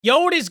Yo,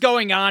 what is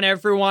going on,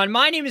 everyone?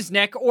 My name is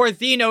Nick, or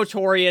The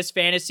Notorious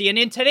Fantasy, and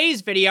in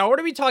today's video, we're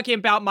going to be talking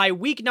about my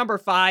week number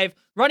 5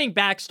 running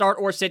back start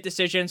or sit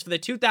decisions for the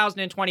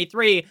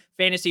 2023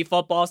 fantasy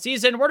football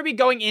season. We're going to be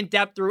going in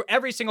depth through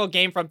every single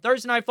game from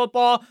Thursday Night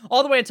Football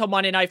all the way until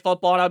Monday Night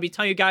Football, and I'll be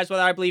telling you guys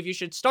whether I believe you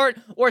should start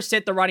or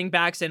sit the running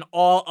backs in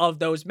all of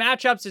those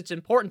matchups. It's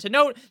important to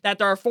note that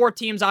there are 4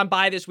 teams on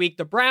bye this week: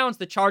 the Browns,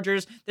 the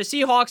Chargers, the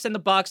Seahawks, and the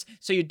Bucks,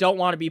 so you don't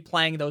want to be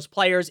playing those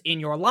players in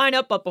your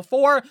lineup. But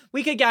before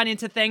we could get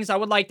into things, I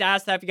would like to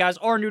ask that if you guys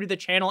are new to the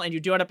channel and you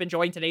do end up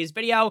enjoying today's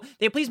video,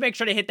 then please make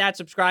sure to hit that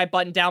subscribe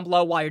button down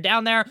below while you're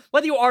down there.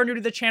 Whether you are new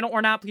to the channel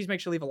or not, please make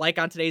sure to leave a like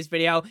on today's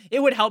video.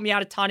 It would help me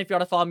out a ton. If you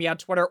want to follow me on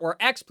Twitter or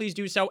X, please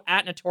do so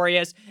at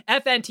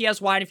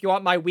NotoriousFNTSY. And if you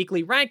want my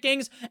weekly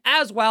rankings,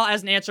 as well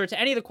as an answer to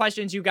any of the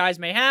questions you guys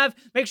may have,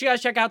 make sure you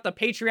guys check out the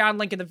Patreon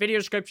link in the video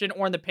description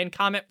or in the pinned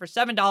comment for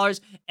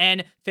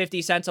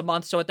 $7.50 a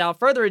month. So without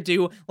further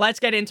ado, let's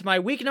get into my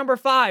week number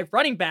 5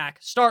 running back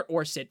start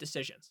or sit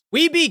decisions.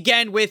 We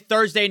begin with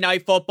Thursday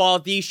Night Football,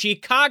 the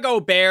Chicago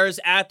Bears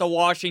at the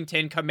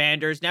Washington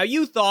Commanders. Now,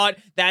 you thought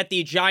that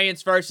the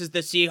Giants versus the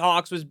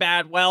Seahawks was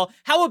bad. Well,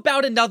 how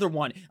about another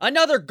one?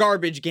 Another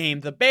garbage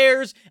game. The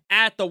Bears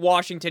at the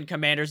Washington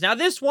Commanders. Now,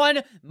 this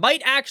one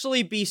might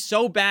actually be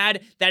so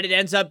bad that it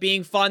ends up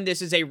being fun.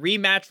 This is a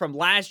rematch from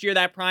last year,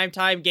 that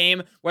primetime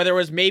game, where there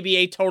was maybe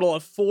a total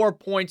of 4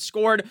 points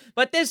scored,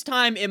 but this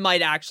time it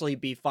might actually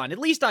be fun. At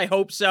least I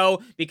hope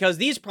so, because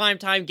these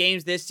primetime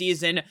games this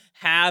season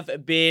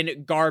have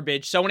been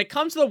garbage. So when it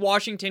comes to the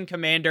Washington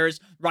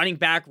Commanders running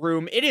back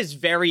room, it is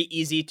very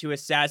easy to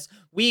assess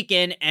week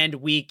in and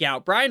week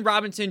out. Brian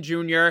Robinson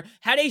Jr.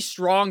 had a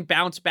strong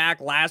bounce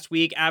back last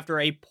week after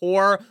a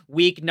poor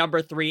week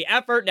number 3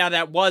 effort. Now,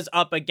 that was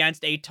up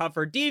against a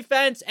tougher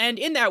defense, and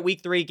in that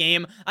week 3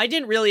 game, I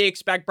didn't really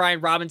expect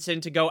Brian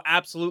Robinson to go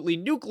absolutely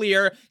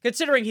nuclear,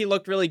 considering he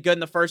looked really good in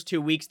the first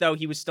 2 weeks, though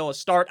he was still a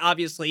start.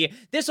 Obviously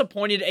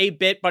disappointed a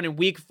bit, but in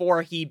week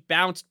 4, he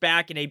bounced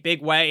back in a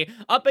big way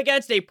up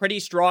against a pretty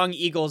strong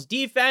Eagles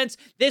defense.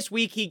 This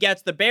week, he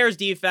gets the Bears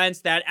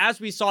defense that,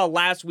 as we saw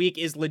last week,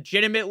 is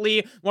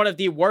legitimately one of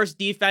the worst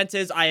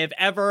defenses I have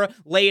ever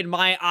laid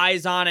my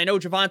eyes on. I know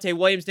Javonte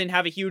Williams didn't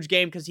have a huge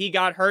game because he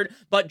got hurt,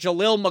 but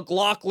Jaleel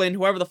McLaughlin,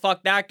 whoever the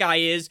fuck that guy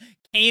is,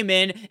 came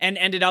in and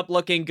ended up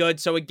looking good.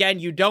 So again,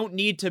 you don't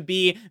need to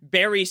be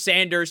Barry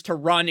Sanders to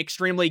run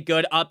extremely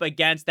good up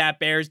against that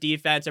Bears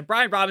defense. And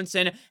Brian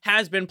Robinson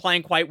has been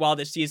playing quite well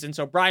this season.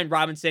 So Brian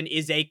Robinson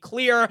is a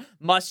clear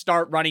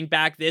must-start running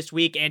back this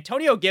week.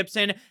 Antonio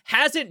Gibson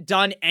hasn't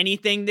done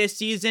anything this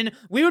season.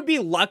 We would be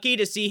lucky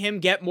to see him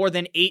get more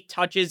than 8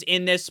 touches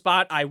in this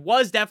spot. I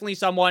was definitely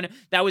someone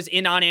that was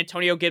in on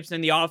Antonio Gibson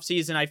in the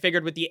offseason. I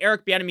figured with the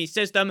Eric Bieniemy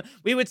system,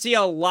 we would see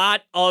a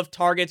lot of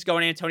targets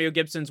going Antonio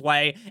Gibson's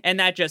way,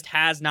 and that just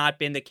has not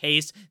been the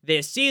case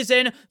this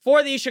season.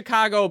 For the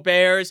Chicago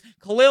Bears,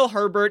 Khalil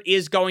Herbert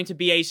is going to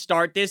be a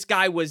start. This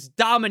guy was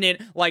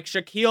dominant like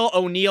Shaquille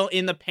O'Neal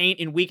in the paint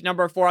in week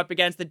number 4 up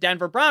against the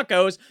Denver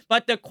Broncos,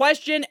 but the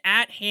question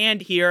at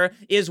hand here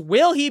is,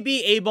 will he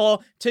be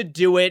able to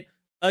do it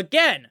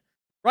again?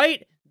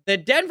 Right? The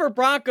Denver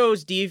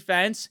Broncos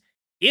defense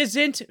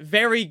isn't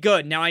very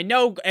good. Now, I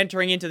know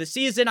entering into the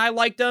season, I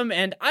liked them,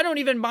 and I don't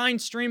even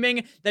mind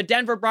streaming the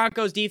Denver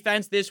Broncos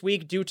defense this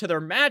week due to their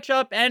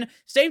matchup, and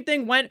same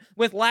thing went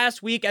with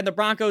last week, and the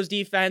Broncos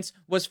defense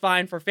was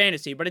fine for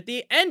fantasy. But at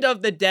the end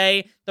of the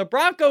day, the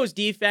Broncos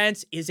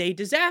defense is a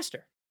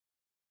disaster.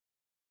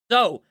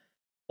 So,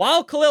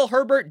 while Khalil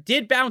Herbert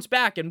did bounce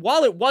back, and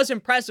while it was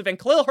impressive, and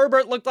Khalil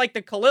Herbert looked like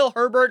the Khalil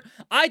Herbert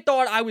I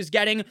thought I was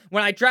getting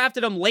when I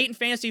drafted him late in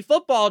fantasy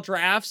football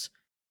drafts,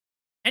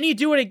 and you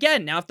do it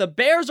again. Now, if the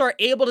Bears are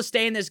able to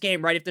stay in this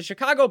game, right, if the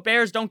Chicago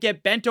Bears don't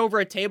get bent over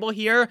a table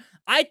here,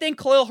 I think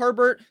Khalil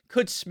Herbert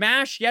could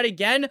smash yet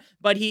again,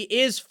 but he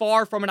is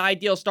far from an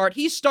ideal start.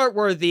 He's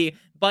start-worthy,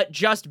 but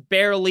just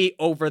barely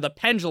over the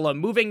pendulum.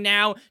 Moving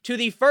now to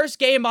the first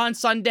game on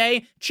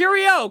Sunday.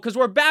 Cheerio, because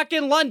we're back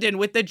in London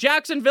with the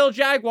Jacksonville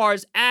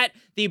Jaguars at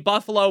the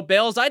Buffalo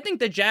Bills. I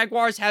think the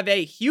Jaguars have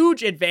a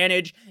huge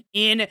advantage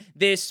in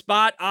this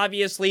spot.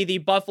 Obviously, the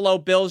Buffalo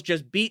Bills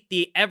just beat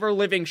the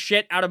ever-living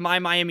shit out of my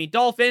Miami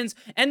Dolphins,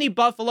 and the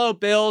Buffalo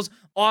Bills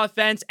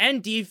offense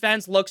and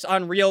defense looks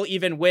unreal,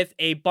 even with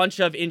a bunch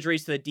of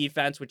injuries to the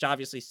defense, which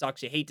obviously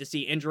sucks. You hate to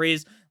see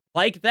injuries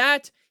like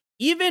that.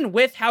 Even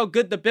with how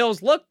good the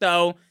Bills look,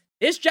 though,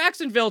 this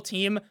Jacksonville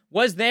team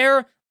was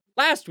there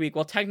last week.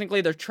 Well,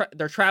 technically,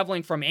 they're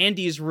traveling from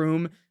Andy's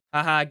room.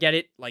 Haha, get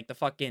it? Like the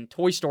fucking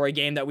Toy Story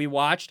game that we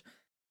watched.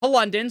 To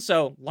London.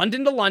 So,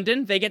 London to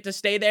London. They get to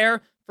stay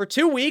there for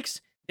 2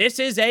 weeks. This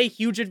is a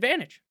huge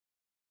advantage.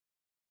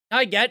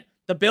 I get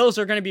the Bills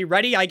are going to be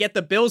ready. I get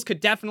the Bills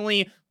could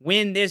definitely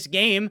win this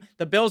game.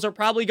 The Bills are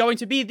probably going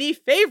to be the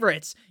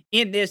favorites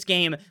in this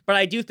game, but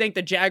I do think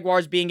the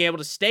Jaguars being able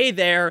to stay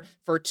there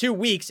for 2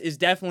 weeks is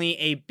definitely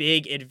a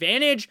big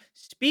advantage.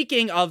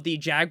 Speaking of the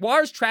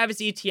Jaguars, Travis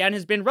Etienne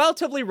has been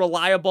relatively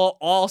reliable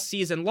all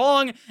season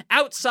long,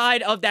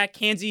 outside of that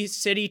Kansas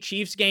City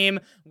Chiefs game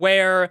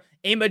where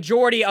a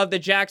majority of the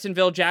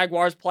Jacksonville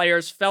Jaguars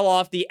players fell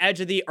off the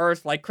edge of the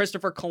earth like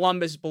Christopher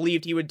Columbus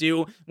believed he would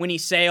do when he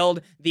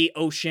sailed the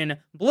ocean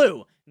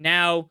blue.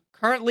 Now,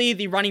 currently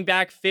the running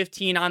back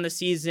 15 on the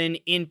season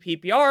in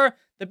PPR,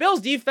 the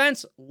Bills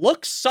defense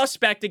looks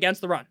suspect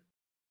against the run.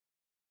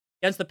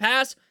 Against the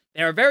pass,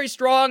 they are very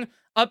strong.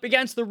 Up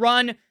against the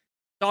run,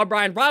 saw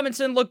Brian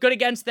Robinson look good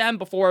against them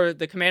before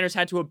the Commanders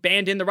had to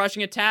abandon the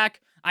rushing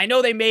attack. I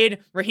know they made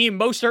Raheem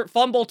Mostert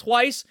fumble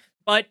twice,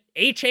 but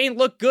A-Chain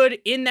looked good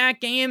in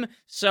that game,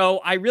 so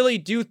I really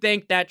do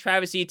think that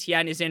Travis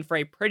Etienne is in for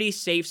a pretty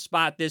safe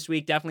spot this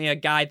week. Definitely a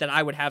guy that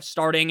I would have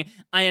starting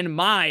in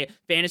my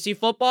fantasy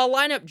football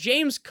lineup.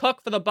 James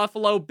Cook for the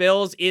Buffalo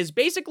Bills is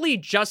basically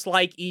just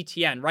like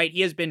Etienne, right?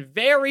 He has been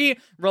very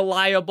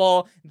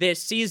reliable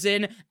this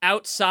season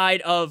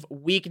outside of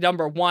week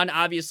number 1.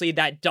 Obviously,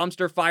 that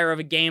dumpster fire of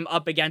a game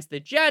up against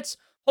the Jets.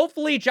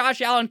 Hopefully, Josh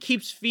Allen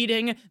keeps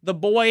feeding the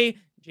boy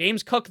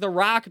James Cook the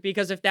rock,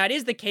 because if that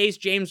is the case,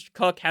 James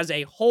Cook has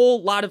a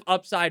whole lot of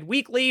upside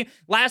weekly.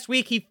 Last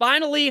week, he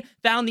finally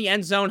found the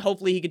end zone.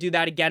 Hopefully, he could do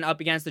that again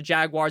up against the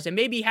Jaguars and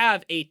maybe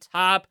have a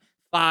top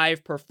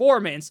 5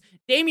 performance.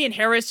 Damian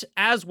Harris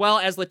as well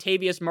as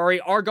Latavius Murray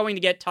are going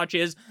to get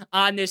touches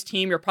on this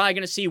team. You're probably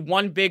going to see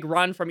one big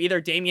run from either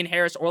Damian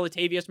Harris or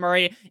Latavius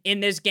Murray in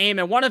this game,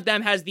 and one of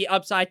them has the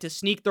upside to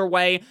sneak their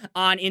way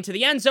on into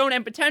the end zone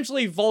and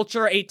potentially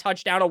vulture a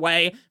touchdown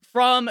away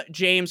from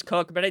James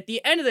Cook. But at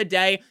the end of the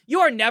day, you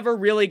are never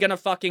really going to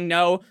fucking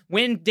know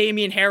when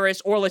Damian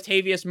Harris or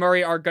Latavius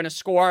Murray are going to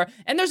score.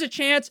 And there's a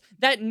chance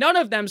that none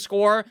of them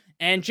score,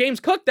 and James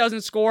Cook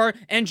doesn't score,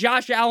 and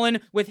Josh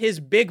Allen with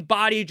his big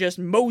body just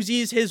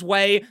moseys his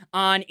way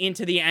on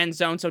into the end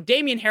zone. So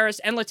Damian Harris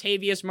and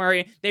Latavius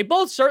Murray, they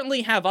both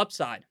certainly have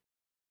upside.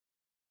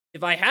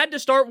 If I had to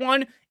start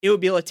one, it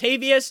would be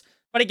Latavius.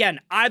 But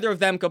again, either of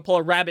them could pull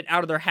a rabbit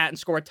out of their hat and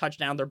score a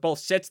touchdown. They're both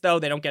sits, though.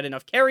 They don't get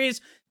enough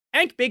carries.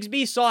 Tank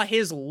Bigsby saw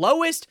his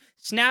lowest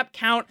snap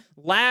count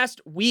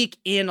last week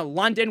in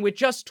London with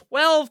just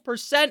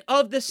 12%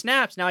 of the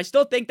snaps. Now, I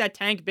still think that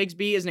Tank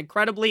Bigsby is an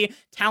incredibly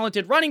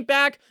talented running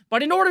back,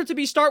 but in order to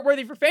be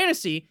start-worthy for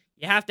fantasy,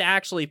 you have to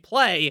actually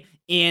play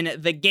in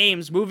the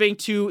games. Moving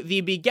to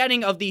the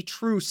beginning of the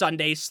true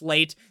Sunday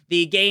slate,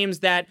 the games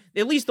that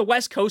at least the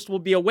West Coast will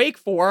be awake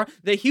for,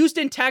 the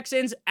Houston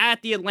Texans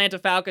at the Atlanta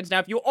Falcons. Now,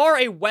 if you are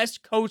a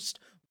West Coast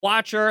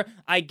watcher,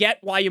 I get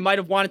why you might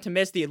have wanted to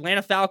miss the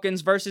Atlanta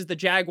Falcons versus the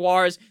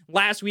Jaguars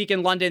last week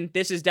in London.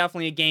 This is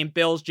definitely a game,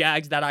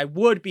 Bills-Jags, that I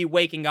would be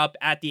waking up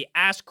at the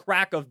ass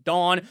crack of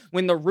dawn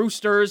when the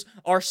Roosters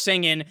are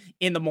singing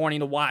in the morning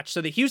to watch. So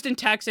the Houston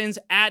Texans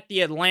at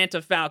the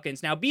Atlanta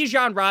Falcons. Now,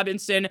 Bijan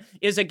Robinson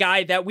is a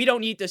guy that we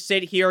don't need to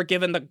sit here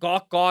given the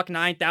Gawk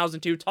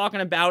 9002 talking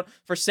about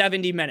for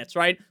 70 minutes,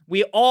 right?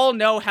 We all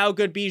know how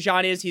good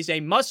Bijan is. He's a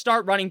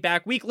must-start running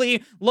back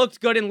weekly. Looked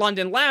good in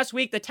London last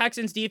week. The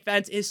Texans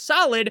defense is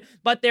solid,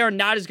 but they are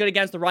not as good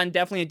against the run.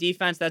 Definitely a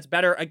defense that's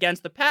better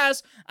against the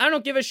pass. I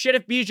don't give a shit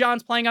if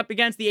Bijan's playing up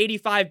against the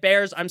 85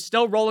 Bears. I'm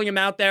still rolling him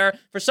out there.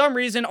 For some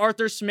reason,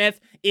 Arthur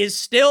Smith is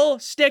still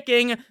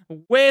sticking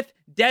with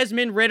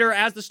Desmond Ridder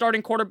as the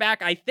starting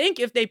quarterback. I think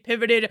if they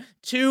pivoted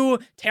to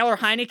Taylor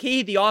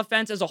Heineke, the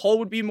offense as a whole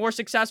would be more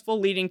successful,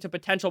 leading to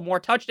potential more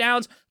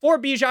touchdowns for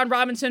Bijan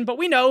Robinson. But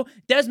we know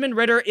Desmond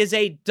Ridder is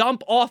a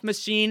dump-off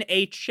machine,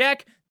 a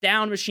check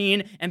down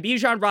machine, and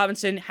Bijan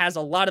Robinson has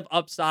a lot of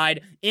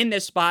upside in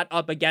this spot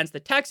up against the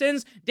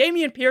Texans.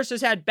 Dameon Pierce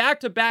has had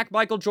back-to-back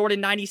Michael Jordan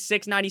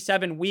 96,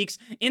 97 weeks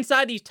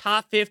inside the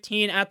top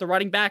 15 at the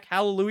running back.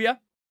 Hallelujah.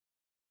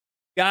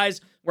 Guys,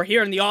 we're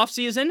here in the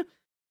offseason.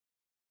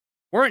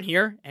 Weren't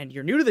here, and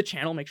you're new to the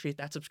channel, make sure you hit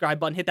that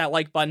subscribe button, hit that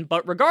like button.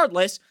 But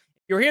regardless,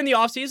 you're here in the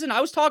offseason. I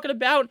was talking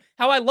about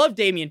how I love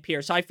Dameon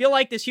Pierce. I feel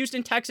like this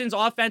Houston Texans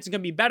offense is going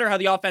to be better, how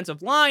the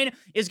offensive line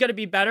is going to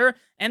be better.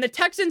 And the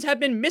Texans have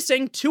been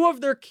missing 2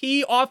 of their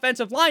key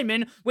offensive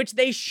linemen, which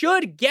they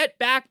should get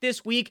back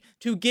this week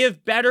to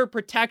give better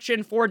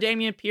protection for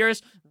Dameon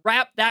Pierce.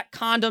 Wrap that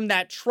condom,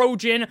 that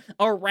Trojan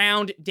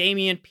around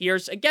Dameon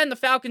Pierce. Again, the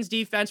Falcons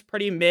defense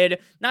pretty mid.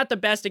 Not the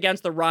best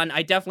against the run.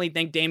 I definitely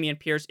think Dameon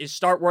Pierce is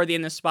start-worthy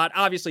in this spot.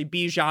 Obviously,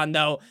 Bijan,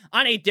 though,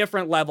 on a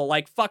different level,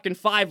 like fucking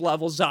 5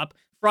 levels up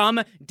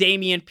from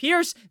Dameon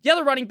Pierce. The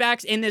other running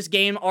backs in this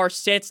game are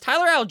sits.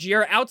 Tyler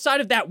Algier,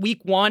 outside of that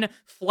week 1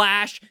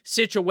 flash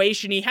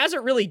situation, he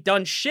hasn't really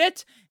done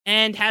shit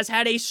and has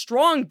had a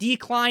strong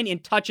decline in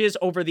touches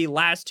over the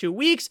last 2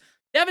 weeks.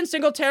 Devin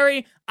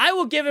Singletary, I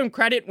will give him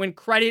credit when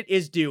credit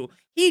is due.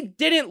 He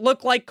didn't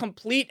look like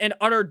complete and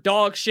utter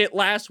dog shit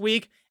last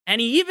week, and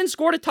he even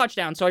scored a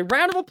touchdown. So a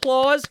round of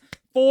applause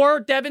for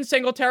Devin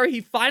Singletary. He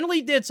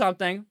finally did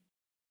something.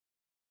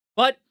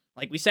 But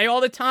like we say all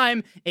the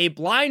time, a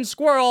blind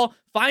squirrel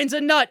finds a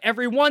nut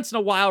every once in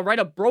a while, right?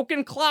 A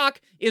broken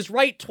clock is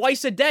right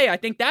twice a day. I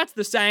think that's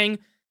the saying.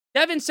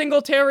 Devin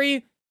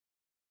Singletary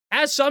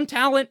has some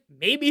talent.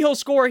 Maybe he'll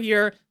score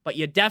here, but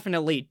you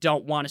definitely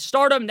don't want to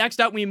start him. Next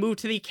up, we move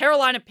to the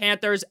Carolina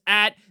Panthers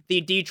at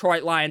the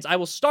Detroit Lions. I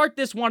will start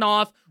this one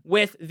off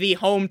with the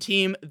home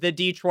team, the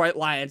Detroit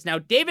Lions. Now,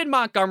 David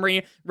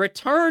Montgomery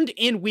returned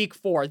in week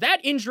 4. That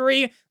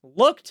injury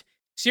looked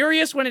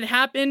serious when it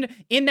happened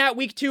in that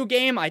week 2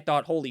 game. I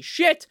thought, holy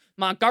shit,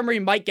 Montgomery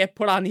might get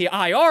put on the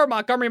IR.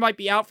 Montgomery might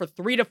be out for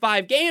 3 to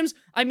 5 games.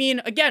 I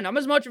mean, again, I'm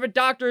as much of a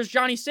doctor as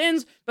Johnny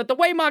Sins, but the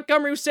way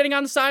Montgomery was sitting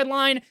on the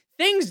sideline,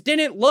 things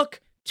didn't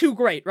look too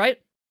great, right?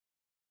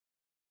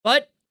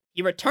 But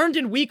he returned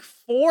in week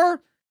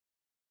 4,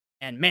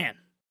 and man,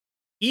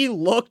 he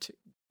looked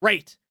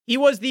great. He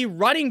was the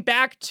running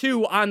back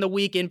 2 on the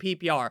week in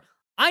PPR.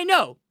 I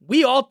know,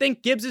 we all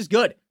think Gibbs is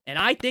good, and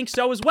I think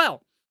so as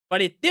well.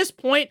 But at this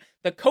point,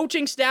 the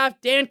coaching staff,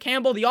 Dan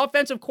Campbell, the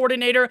offensive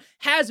coordinator,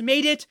 has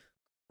made it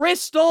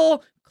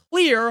crystal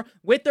clear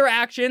with their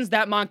actions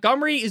that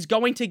Montgomery is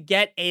going to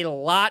get a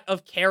lot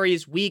of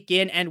carries week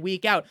in and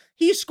week out.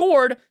 He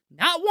scored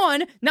not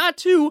 1, not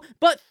 2,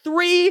 but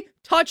 3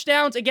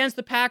 touchdowns against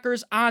the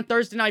Packers on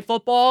Thursday Night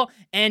Football.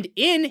 And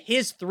in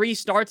his 3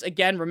 starts,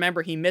 again,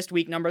 remember he missed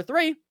week number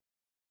 3,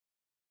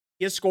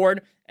 he has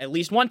scored at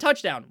least 1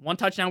 touchdown. 1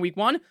 touchdown week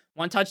 1,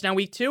 1 touchdown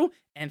week 2,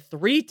 and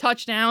 3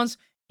 touchdowns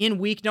in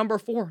week number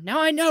 4.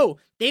 Now I know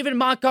David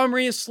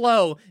Montgomery is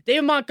slow.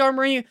 David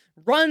Montgomery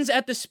runs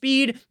at the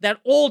speed that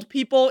old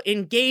people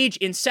engage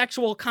in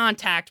sexual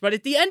contact. But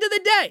at the end of the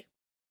day,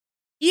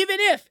 even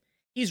if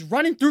he's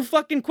running through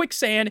fucking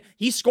quicksand,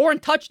 he's scoring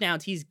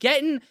touchdowns. He's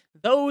getting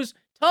those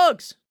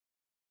tugs.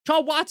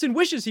 Sean Watson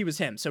wishes he was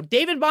him. So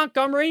David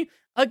Montgomery,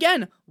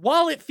 again,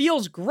 while it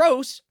feels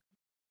gross,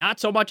 not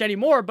so much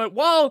anymore, but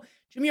while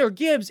Jahmyr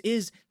Gibbs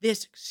is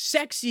this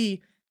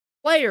sexy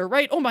player,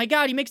 right? Oh my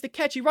God, he makes the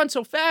catch. He runs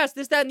so fast.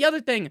 This, that, and the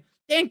other thing.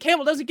 Dan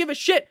Campbell doesn't give a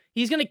shit.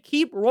 He's going to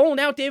keep rolling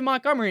out David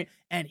Montgomery,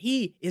 and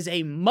he is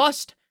a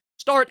must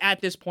start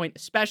at this point,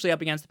 especially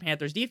up against the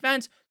Panthers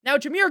defense. Now,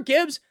 Jahmyr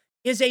Gibbs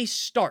is a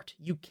start.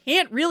 You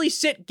can't really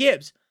sit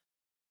Gibbs,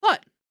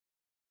 but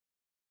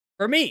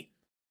for me,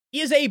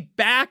 he is a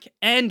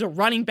back-end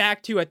running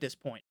back too at this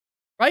point,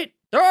 right?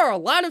 There are a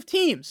lot of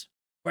teams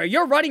where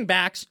your running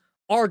backs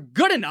are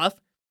good enough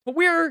to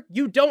where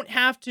you don't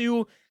have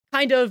to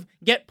kind of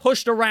get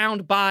pushed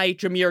around by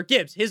Jahmyr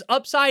Gibbs. His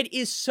upside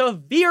is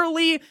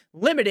severely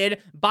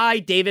limited by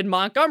David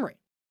Montgomery.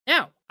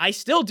 Now, I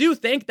still do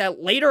think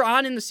that later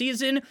on in the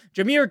season,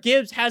 Jahmyr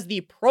Gibbs has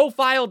the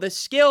profile, the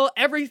skill,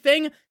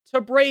 everything to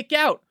break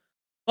out.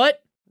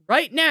 But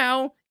right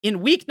now,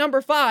 in week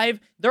number 5,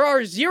 there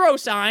are 0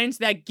 signs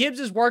that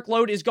Gibbs'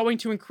 workload is going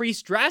to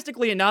increase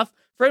drastically enough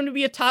for him to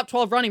be a top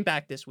 12 running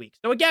back this week.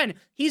 So again,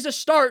 he's a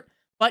start,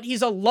 but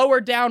he's a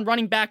lower down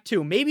running back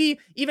 2, maybe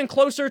even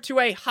closer to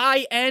a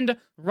high-end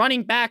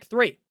running back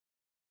 3.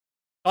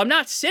 So I'm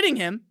not sitting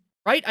him,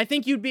 right? I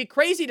think you'd be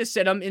crazy to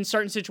sit him in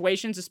certain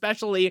situations,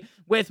 especially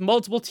with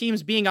multiple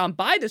teams being on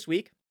bye this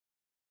week.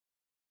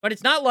 But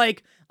it's not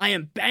like I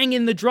am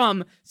banging the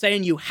drum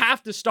saying you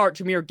have to start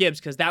Jahmyr Gibbs,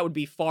 because that would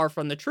be far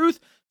from the truth.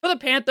 For the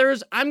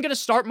Panthers, I'm going to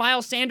start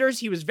Miles Sanders.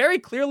 He was very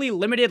clearly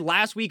limited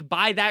last week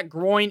by that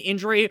groin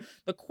injury.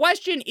 The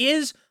question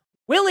is,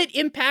 will it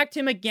impact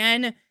him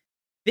again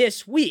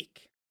this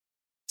week?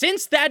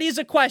 Since that is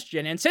a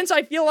question, and since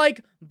I feel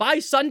like by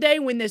Sunday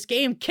when this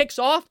game kicks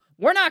off,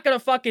 we're not going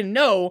to fucking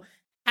know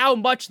how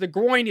much the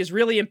groin is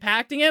really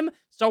impacting him,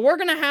 so we're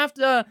going to have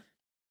to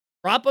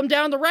drop him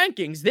down the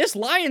rankings. This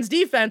Lions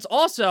defense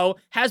also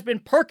has been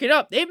perking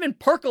up. They've been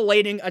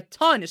percolating a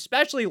ton,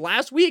 especially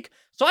last week,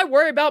 so I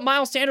worry about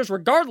Miles Sanders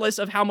regardless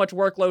of how much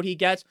workload he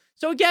gets.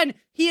 So again,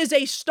 he is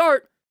a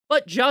start,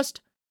 but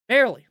just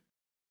barely.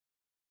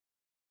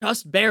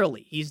 Just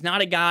barely. He's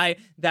not a guy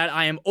that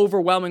I am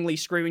overwhelmingly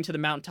screaming to the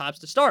mountaintops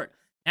to start.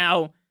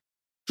 Now,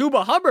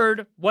 Chuba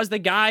Hubbard was the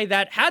guy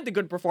that had the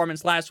good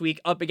performance last week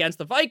up against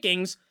the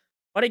Vikings,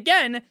 but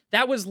again,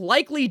 that was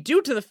likely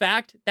due to the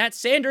fact that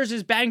Sanders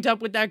is banged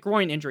up with that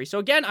groin injury. So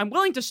again, I'm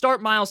willing to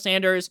start Miles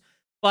Sanders,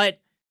 but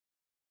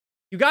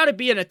you got to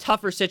be in a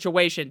tougher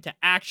situation to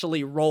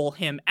actually roll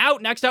him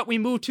out. Next up, we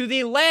move to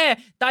the Les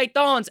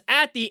Titans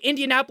at the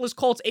Indianapolis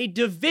Colts, a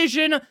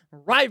division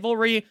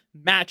rivalry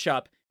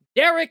matchup.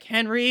 Derrick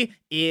Henry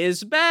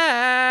is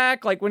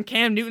back. Like when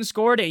Cam Newton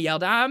scored, he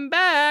yelled, "I'm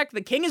back."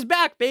 The king is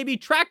back, baby.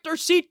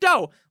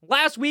 Tractorcito.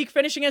 Last week,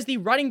 finishing as the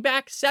running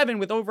back 7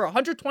 with over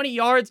 120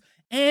 yards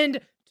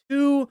and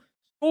 2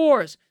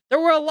 scores. There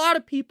were a lot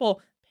of people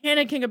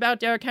panicking about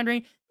Derrick Henry.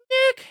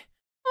 Nick,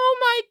 oh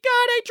my God,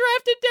 I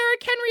drafted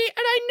Derrick Henry,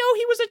 and I know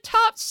he was a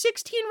top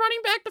 16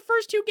 running back the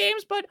first 2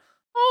 games, but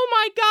oh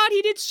my God,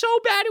 he did so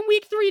bad in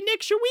week 3.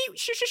 Nick, should we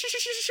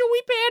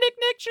panic,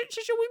 Nick? Should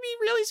we be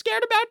really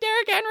scared about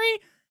Derrick Henry?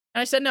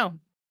 And I said, no.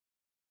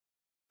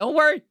 Don't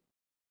worry.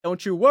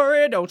 Don't you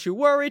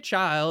worry,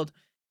 child.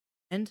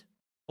 And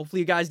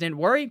hopefully you guys didn't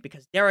worry,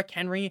 because Derrick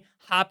Henry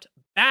hopped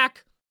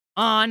back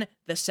on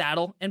the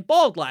saddle and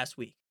balled last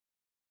week.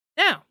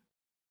 Now,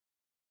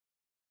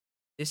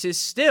 this is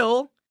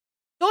still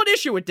an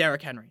issue with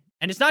Derrick Henry.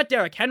 And it's not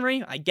Derrick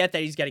Henry. I get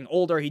that he's getting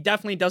older. He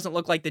definitely doesn't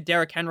look like the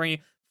Derrick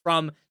Henry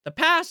from the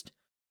past.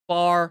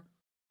 Far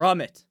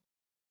from it.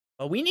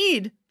 But we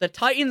need the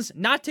Titans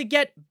not to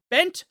get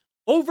bent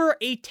over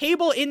a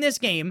table in this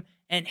game,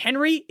 and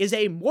Henry is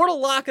a mortal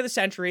lock of the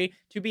century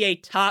to be a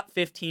top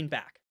 15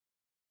 back.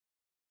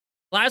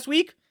 Last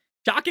week,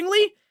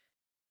 shockingly,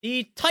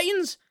 the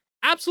Titans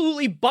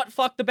absolutely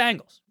butt-fucked the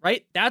Bengals,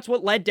 right? That's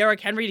what led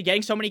Derrick Henry to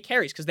getting so many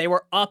carries, because they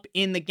were up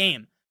in the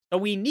game. So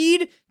we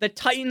need the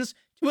Titans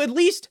to at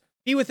least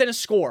be within a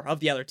score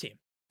of the other team.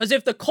 Because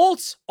if the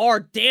Colts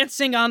are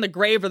dancing on the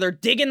grave, or they're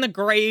digging the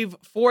grave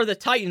for the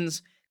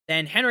Titans,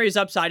 then Henry's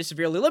upside is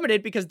severely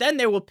limited, because then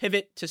they will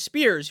pivot to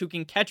Spears, who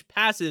can catch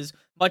passes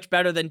much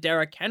better than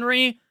Derrick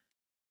Henry.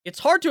 It's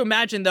hard to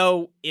imagine,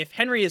 though, if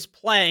Henry is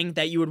playing,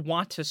 that you would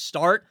want to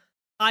start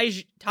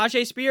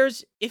Tyjae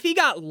Spears. If he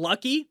got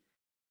lucky,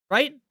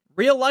 right?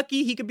 Real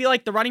lucky, he could be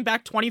like the running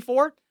back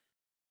 24.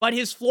 But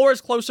his floor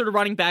is closer to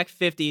running back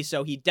 50,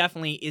 so he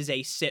definitely is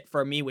a sit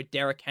for me with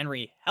Derrick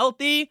Henry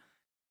healthy.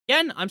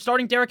 Again, I'm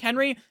starting Derrick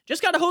Henry.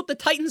 Just got to hope the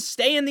Titans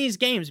stay in these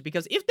games,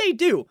 because if they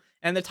do,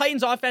 and the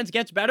Titans offense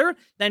gets better,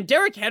 then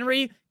Derrick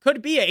Henry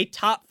could be a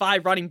top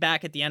 5 running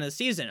back at the end of the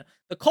season.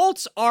 The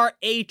Colts are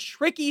a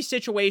tricky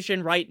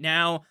situation right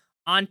now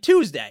on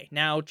Tuesday.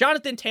 Now,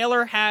 Jonathan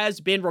Taylor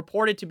has been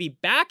reported to be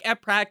back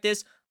at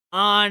practice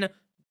on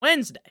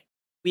Wednesday.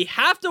 We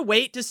have to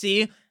wait to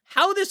see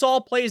how this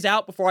all plays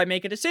out before I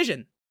make a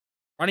decision.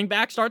 Running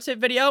back starts hit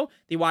video.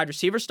 The wide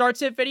receiver starts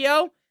hit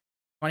video.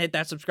 Want to hit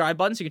that subscribe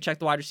button so you can check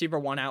the wide receiver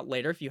one out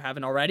later if you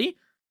haven't already.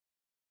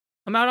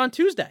 Come out on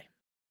Tuesday.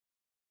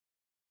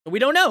 But we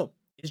don't know.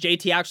 Is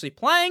JT actually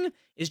playing?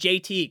 Is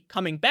JT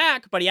coming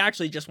back, but he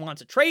actually just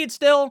wants a trade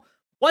still?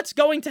 What's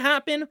going to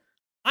happen?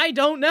 I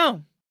don't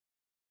know.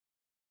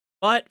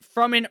 But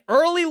from an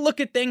early look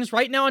at things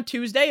right now on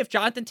Tuesday, if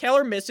Jonathan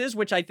Taylor misses,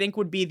 which I think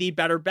would be the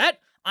better bet,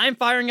 I'm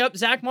firing up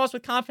Zach Moss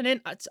with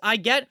confidence. I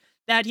get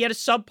that he had a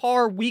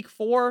subpar week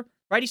 4,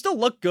 right? He still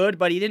looked good,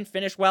 but he didn't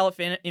finish well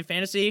in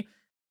fantasy.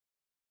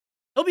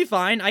 He'll be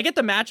fine. I get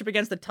the matchup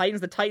against the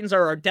Titans. The Titans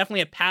are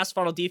definitely a pass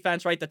funnel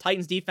defense, right? The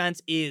Titans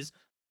defense is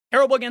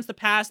terrible against the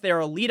pass. They are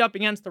a lead up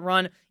against the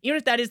run. Even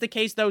if that is the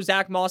case, though,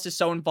 Zach Moss is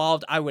so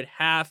involved, I would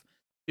have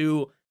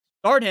to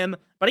start him.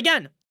 But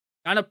again,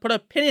 kind of put a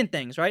pin in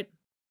things, right?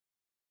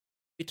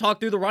 We talked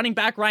through the running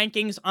back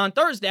rankings on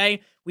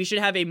Thursday. We should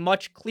have a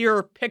much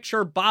clearer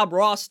picture, Bob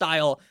Ross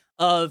style,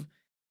 of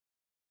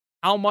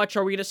how much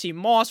are we going to see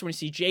Moss, when we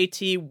see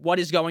JT, what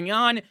is going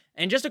on.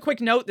 And just a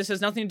quick note, this has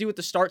nothing to do with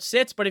the start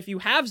sits, but if you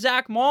have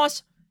Zach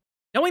Moss,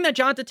 knowing that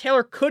Jonathan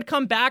Taylor could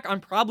come back,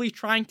 I'm probably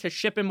trying to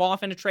ship him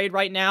off in a trade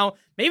right now.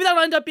 Maybe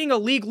that'll end up being a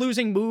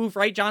league-losing move,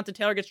 right? Jonathan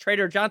Taylor gets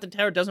traded, or Jonathan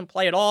Taylor doesn't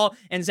play at all,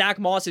 and Zach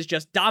Moss is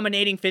just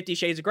dominating 50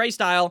 Shades of Grey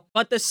style.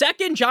 But the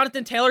second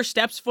Jonathan Taylor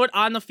steps foot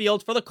on the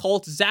field for the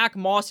Colts, Zach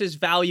Moss's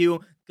value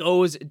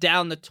goes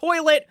down the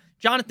toilet.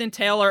 Jonathan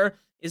Taylor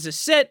is a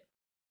sit.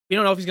 We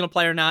don't know if he's going to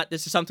play or not.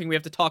 This is something we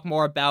have to talk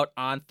more about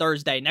on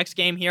Thursday. Next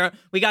game here,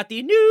 we got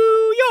the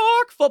New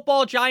York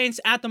Football Giants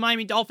at the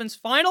Miami Dolphins.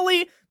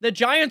 Finally, the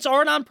Giants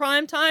aren't on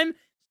primetime.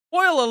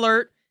 Spoiler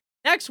alert,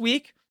 next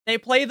week, they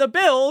play the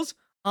Bills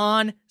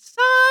on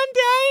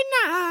Sunday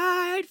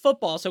Night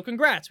Football. So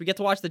congrats. We get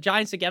to watch the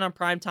Giants again on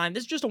primetime.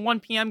 This is just a 1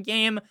 p.m.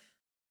 game.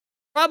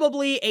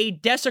 Probably a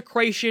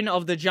desecration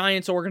of the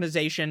Giants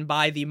organization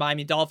by the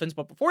Miami Dolphins.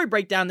 But before we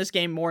break down this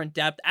game more in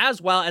depth,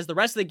 as well as the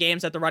rest of the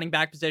games at the running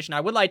back position,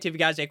 I would like to give you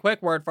guys a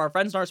quick word for our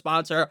friends and our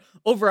sponsor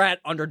over at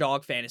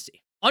Underdog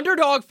Fantasy.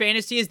 Underdog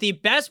Fantasy is the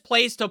best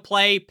place to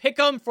play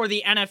pick'em for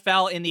the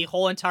NFL in the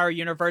whole entire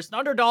universe. And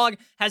Underdog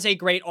has a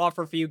great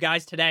offer for you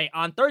guys today.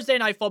 On Thursday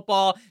Night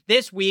Football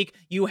this week,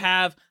 you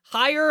have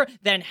higher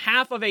than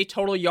half of a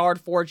total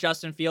yard for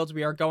Justin Fields.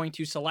 We are going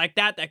to select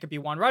that. That could be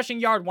 1 rushing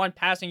yard, 1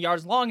 passing yard.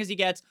 As long as he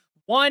gets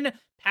 1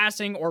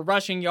 passing or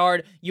rushing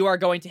yard, you are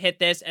going to hit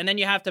this. And then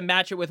you have to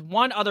match it with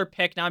 1 other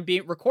pick. Now, I'm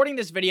recording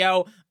this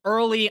video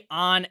early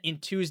on in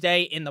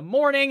Tuesday in the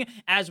morning.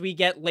 As we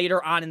get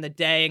later on in the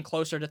day and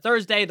closer to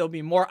Thursday, there'll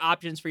be more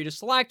options for you to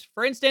select.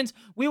 For instance,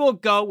 we will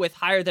go with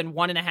higher than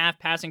 1.5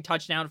 passing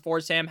touchdown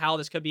for Sam Howell.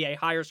 This could be a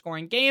higher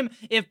scoring game.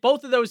 If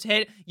both of those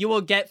hit, you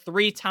will get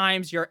 3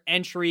 times your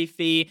entry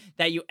fee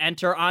that you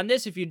enter on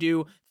this. If you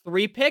do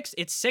 3 picks,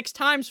 it's 6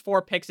 times,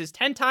 4 picks is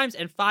 10 times,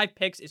 and 5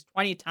 picks is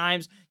 20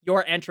 times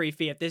your entry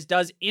fee. If this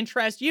does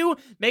interest you,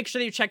 make sure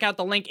that you check out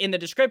the link in the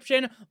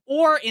description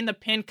or in the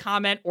pinned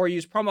comment, or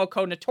use promo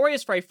code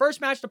Notorious for a first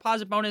match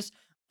deposit bonus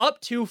up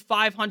to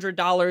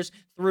 $500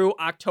 through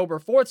October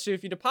 4th. So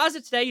if you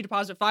deposit today, you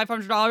deposit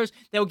 $500,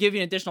 they'll give you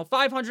an additional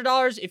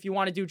 $500. If you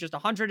want to do just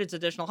 100, it's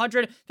additional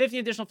 100, 50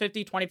 additional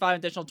 50, 25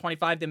 additional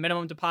 25. The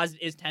minimum deposit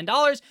is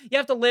 $10. You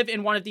have to live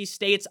in one of these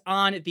states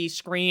on the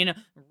screen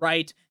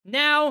right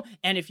now.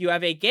 And if you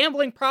have a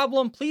gambling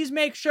problem, please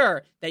make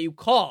sure that you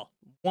call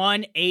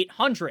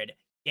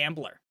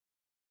 1-800-GAMBLER.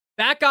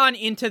 Back on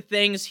into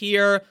things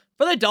here.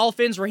 For the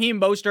Dolphins, Raheem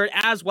Mostert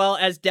as well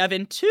as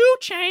Devin 2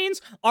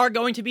 Chains are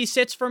going to be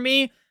sits for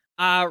me.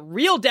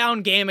 Real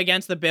down game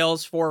against the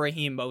Bills for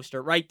Raheem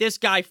Mostert, right? This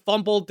guy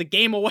fumbled the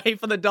game away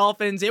for the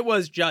Dolphins. It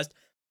was just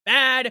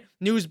bad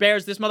news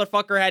bears. This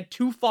motherfucker had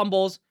 2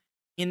 fumbles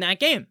in that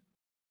game.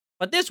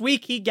 But this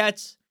week, he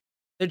gets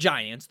the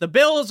Giants. The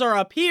Bills are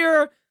up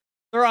here.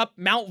 They're up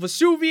Mount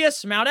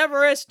Vesuvius, Mount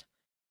Everest.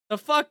 The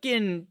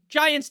fucking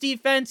Giants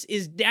defense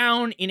is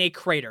down in a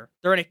crater.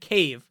 They're in a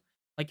cave,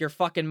 like you're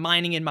fucking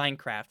mining in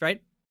Minecraft,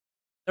 right?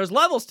 There's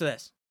levels to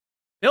this.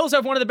 Bills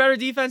have one of the better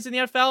defenses in the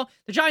NFL.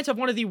 The Giants have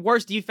one of the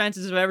worst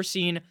defenses I've ever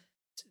seen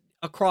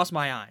across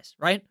my eyes,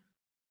 right?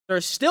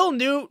 There's still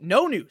no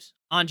news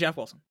on Jeff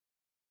Wilson.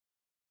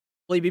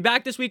 Will he be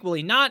back this week? Will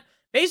he not?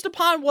 Based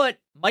upon what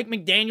Mike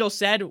McDaniel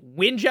said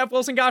when Jeff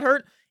Wilson got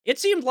hurt, it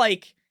seemed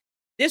like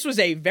this was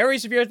a very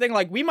severe thing.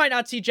 Like, we might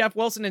not see Jeff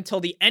Wilson until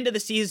the end of the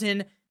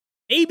season.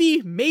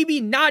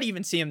 Maybe not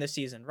even see him this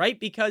season, right?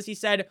 Because he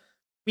said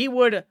we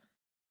would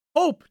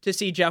hope to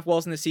see Jeff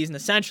Wilson this season,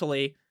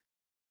 essentially.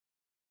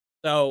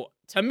 So,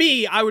 to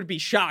me, I would be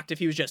shocked if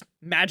he was just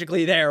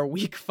magically there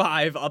week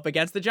 5 up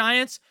against the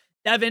Giants.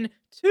 Devin,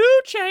 2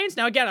 chains.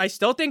 Now, again, I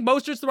still think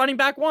Mostert's the running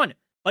back 1,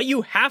 but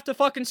you have to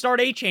fucking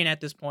start A-Chain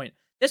at this point.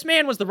 This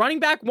man was the running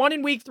back 1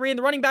 in week 3 and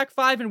the running back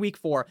 5 in week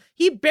 4.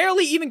 He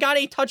barely even got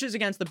 8 touches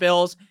against the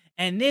Bills,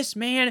 and this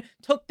man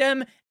took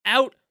them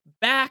out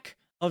back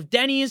of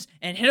Denny's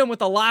and hit him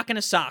with a lock and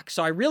a sock.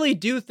 So I really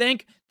do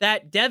think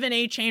that Devin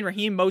A-Chain,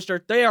 Raheem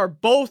Mostert, they are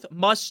both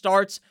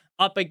must-starts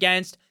up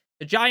against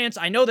the Giants.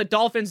 I know the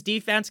Dolphins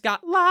defense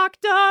got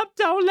locked up,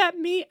 don't let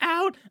me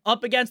out,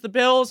 up against the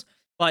Bills,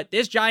 but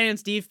this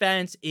Giants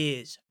defense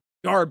is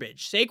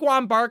garbage.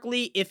 Saquon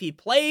Barkley, if he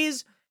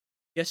plays,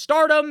 you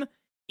start him,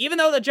 even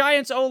though the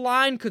Giants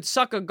O-line could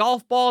suck a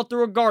golf ball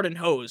through a garden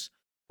hose.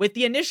 With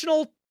the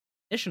initial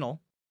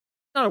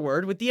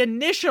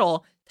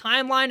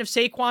timeline of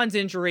Saquon's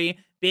injury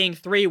being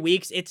 3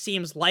 weeks, it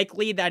seems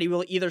likely that he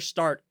will either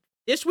start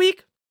this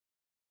week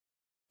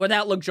or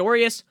that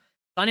luxurious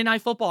Sunday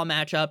Night Football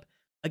matchup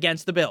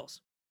against the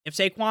Bills. If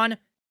Saquon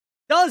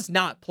does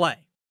not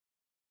play,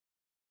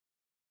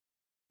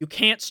 you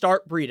can't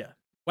start Breida.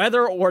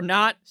 Whether or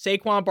not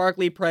Saquon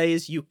Barkley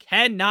plays, you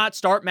cannot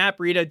start Matt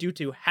Breida due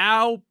to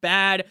how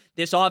bad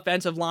this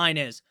offensive line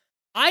is.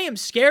 I am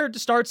scared to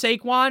start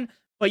Saquon,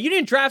 but you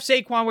didn't draft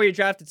Saquon where you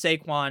drafted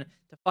Saquon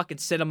to fucking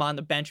sit him on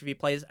the bench if he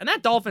plays. And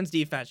that Dolphins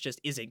defense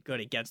just isn't good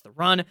against the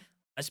run.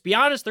 Let's be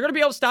honest, they're going to be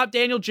able to stop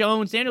Daniel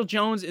Jones. Daniel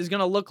Jones is going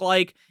to look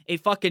like a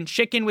fucking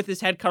chicken with his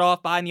head cut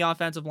off behind the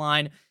offensive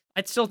line.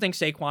 I still think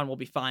Saquon will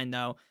be fine,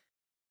 though.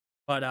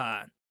 But,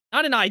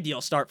 not an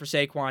ideal start for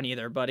Saquon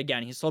either. But,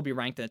 again, he'll still be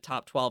ranked in the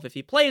top 12 if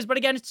he plays. But,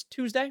 again, it's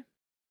Tuesday.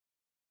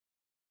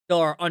 Still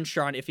are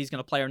unsure on if he's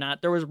going to play or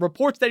not. There was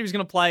reports that he was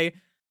going to play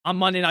on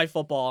Monday Night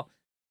Football.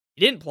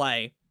 He didn't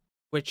play,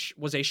 which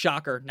was a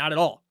shocker. Not at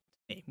all.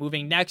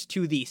 Moving next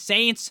to the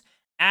Saints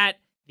at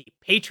the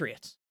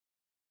Patriots.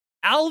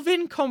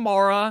 Alvin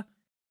Kamara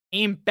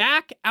came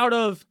back out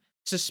of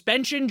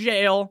suspension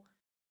jail,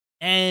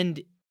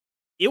 and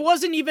it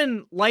wasn't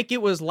even like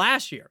it was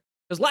last year.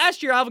 Because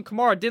last year, Alvin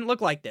Kamara didn't look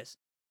like this.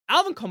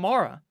 Alvin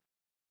Kamara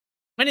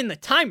went in the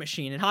time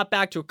machine and hopped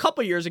back to a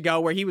couple years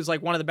ago where he was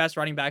like one of the best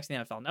running backs in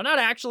the NFL. Now, not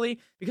actually,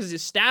 because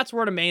his stats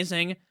weren't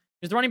amazing. He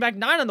was the running back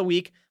 9 on the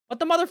week, but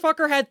the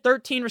motherfucker had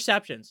 13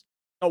 receptions.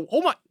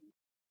 Oh my.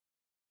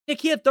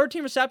 Nick, he had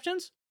 13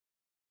 receptions?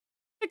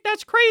 Nick,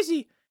 that's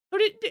crazy.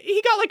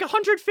 He got like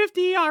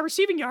 150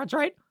 receiving yards,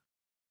 right?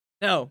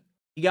 No,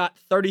 he got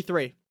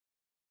 33.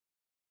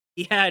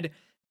 He had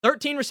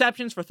 13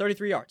 receptions for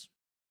 33 yards.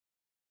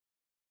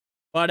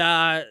 But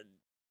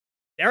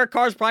Derek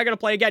Carr's probably going to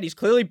play again. He's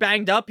clearly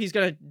banged up. He's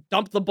going to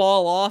dump the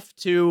ball off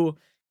to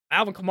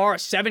Alvin Kamara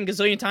 7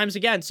 gazillion times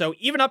again. So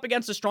even up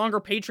against a stronger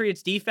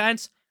Patriots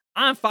defense,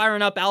 I'm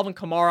firing up Alvin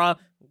Kamara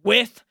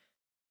with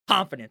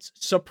confidence,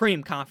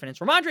 supreme confidence.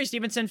 Ramondre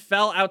Stevenson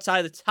fell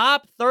outside the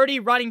top 30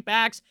 running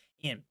backs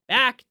in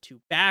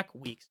back-to-back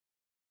weeks.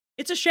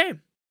 It's a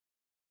shame.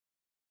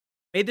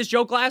 Made this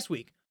joke last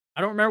week.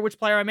 I don't remember which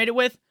player I made it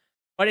with,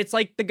 but it's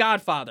like The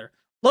Godfather.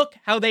 Look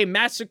how they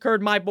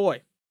massacred my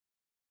boy.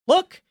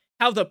 Look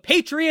how the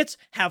Patriots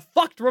have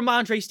fucked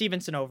Ramondre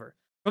Stevenson over.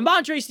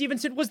 Ramondre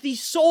Stevenson was the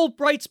sole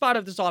bright spot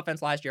of this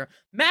offense last year.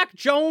 Mac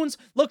Jones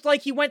looked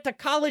like he went to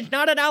college,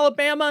 not at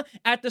Alabama,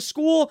 at the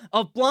school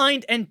of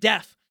blind and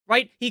deaf.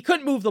 Right? He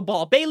couldn't move the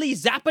ball. Bailey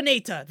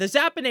Zappinator, the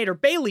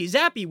Zappinator, Bailey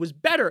Zappi was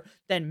better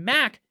than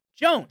Mac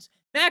Jones.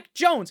 Mac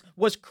Jones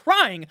was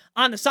crying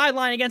on the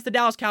sideline against the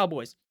Dallas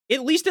Cowboys.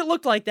 At least it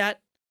looked like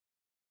that.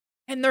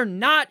 And they're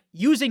not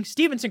using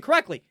Stevenson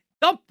correctly.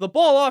 Dump the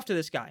ball off to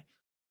this guy.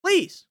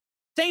 Please.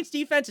 Saints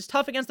defense is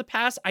tough against the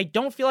pass. I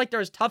don't feel like they're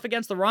as tough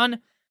against the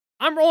run.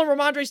 I'm rolling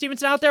Ramondre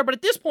Stevenson out there, but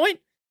at this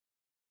point,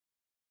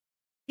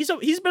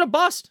 he's been a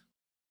bust.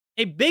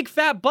 A big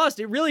fat bust.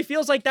 It really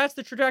feels like that's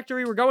the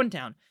trajectory we're going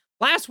down.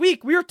 Last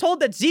week, we were told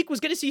that Zeke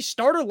was going to see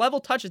starter-level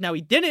touches. Now,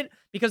 he didn't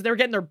because they were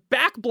getting their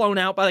back blown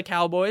out by the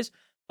Cowboys.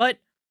 But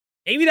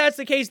maybe that's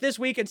the case this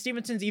week, and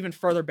Stevenson's even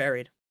further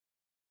buried.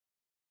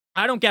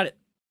 I don't get it.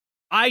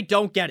 I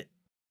don't get it.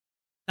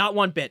 Not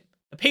one bit.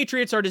 The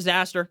Patriots are a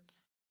disaster.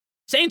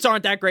 Saints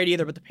aren't that great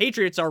either, but the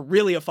Patriots are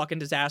really a fucking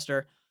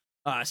disaster.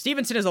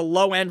 Stevenson is a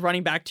low-end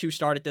running back 2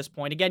 start at this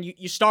point. Again,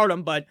 you start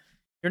him, but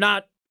you're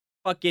not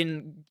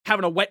fucking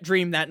having a wet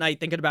dream that night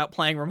thinking about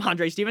playing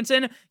Ramondre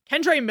Stevenson.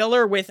 Kendre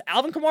Miller with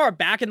Alvin Kamara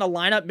back in the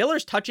lineup.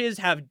 Miller's touches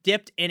have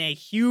dipped in a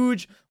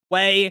huge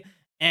way,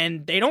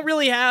 and they don't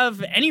really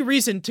have any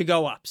reason to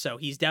go up, so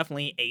he's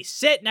definitely a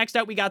sit. Next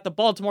up, we got the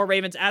Baltimore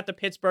Ravens at the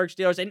Pittsburgh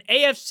Steelers, an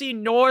AFC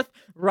North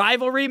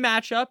rivalry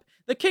matchup.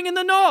 The king in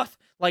the North,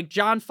 like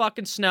Jon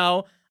fucking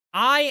Snow.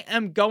 I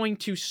am going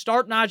to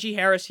start Najee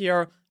Harris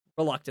here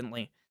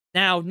reluctantly.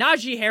 Now,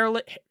 Najee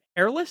Harris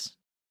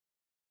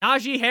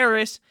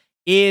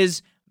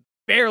is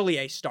barely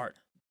a start.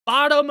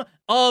 Bottom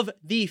of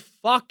the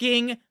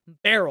fucking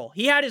barrel.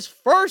 He had his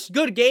first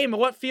good game of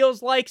what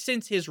feels like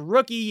since his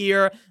rookie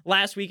year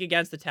last week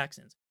against the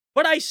Texans.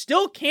 But I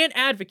still can't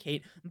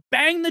advocate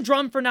bang the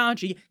drum for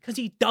Najee because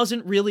he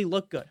doesn't really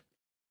look good.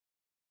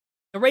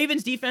 The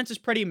Ravens defense is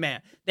pretty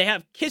meh. They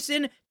have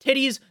Kissin,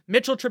 Titties,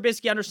 Mitchell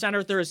Trubisky under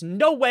center. There is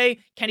no way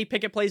Kenny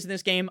Pickett plays in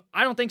this game.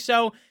 I don't think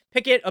so.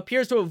 Pickett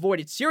appears to have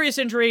avoided serious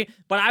injury,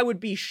 but I would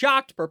be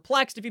shocked,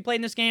 perplexed if he played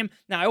in this game.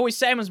 Now, I always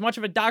say I'm as much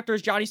of a doctor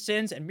as Johnny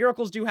Sins, and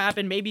miracles do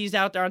happen. Maybe he's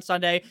out there on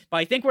Sunday, but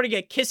I think we're going to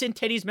get Kissin,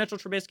 Titties, Mitchell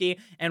Trubisky,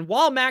 and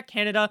while Matt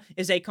Canada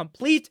is a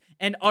complete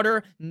and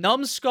utter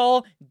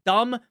numbskull,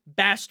 dumb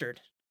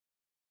bastard,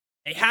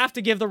 they have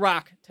to give the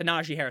rock to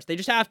Najee Harris. They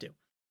just have to.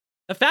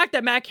 The fact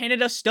that Matt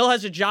Canada still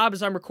has a job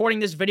as I'm recording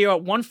this video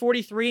at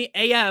 1:43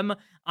 a.m.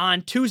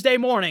 on Tuesday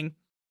morning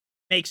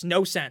makes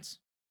no sense.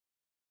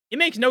 It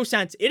makes no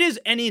sense. It is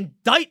an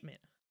indictment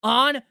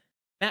on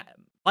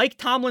Mike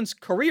Tomlin's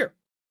career.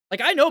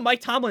 Like, I know Mike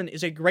Tomlin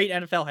is a great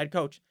NFL head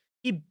coach.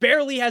 He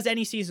barely has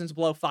any seasons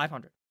below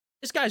 500.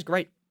 This guy's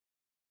great.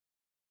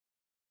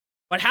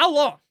 But how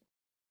long?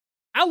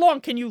 How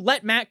long can you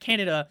let Matt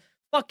Canada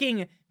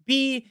fucking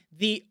be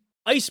the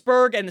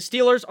iceberg and the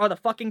Steelers are the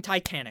fucking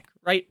Titanic,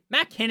 right?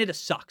 Matt Canada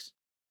sucks.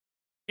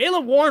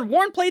 Jaylen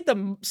Warren played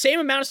the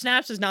same amount of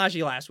snaps as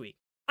Najee last week.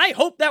 I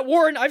hope that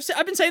Warren, I've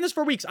been saying this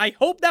for weeks, I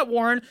hope that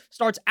Warren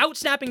starts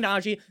out-snapping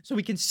Najee so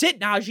we can sit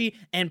Najee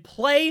and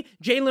play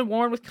Jaylen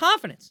Warren with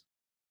confidence.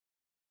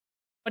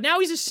 But now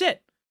he's a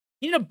sit.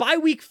 He need a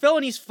bye-week fill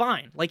and he's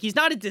fine. Like, he's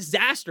not a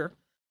disaster.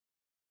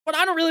 But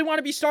I don't really want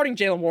to be starting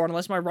Jaylen Warren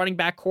unless my running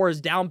back core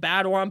is down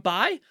bad or on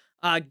bye.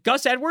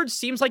 Gus Edwards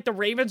seems like the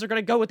Ravens are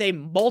going to go with a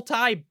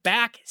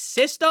multi-back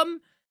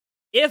system.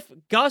 If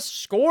Gus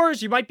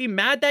scores, you might be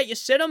mad that you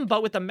sit him,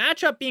 but with the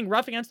matchup being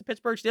rough against the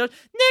Pittsburgh Steelers,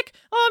 Nick,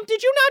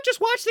 did you not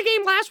just watch the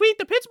game last week?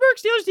 The Pittsburgh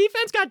Steelers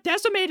defense got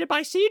decimated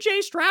by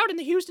C.J. Stroud and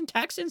the Houston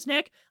Texans,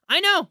 Nick.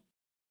 I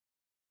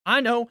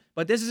know,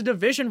 but this is a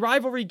division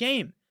rivalry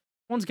game.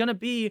 One's going to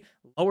be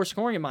lower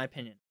scoring, in my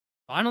opinion.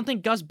 I don't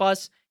think Gus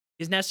Bus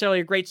is necessarily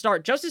a great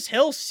start. Justice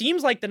Hill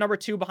seems like the number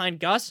 2 behind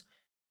Gus,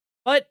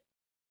 but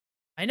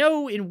I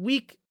know in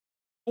week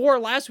 4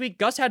 last week,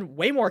 Gus had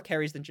way more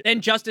carries than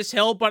Justice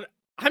Hill, but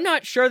I'm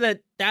not sure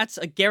that that's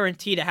a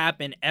guarantee to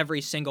happen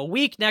every single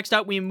week. Next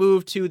up, we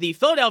move to the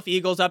Philadelphia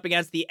Eagles up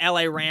against the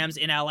LA Rams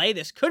in LA.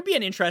 This could be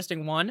an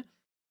interesting one.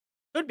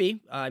 Could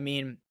be. I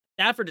mean,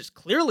 Stafford is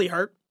clearly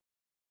hurt.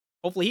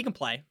 Hopefully he can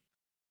play.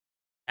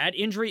 That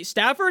injury,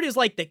 Stafford is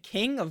like the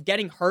king of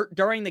getting hurt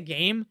during the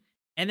game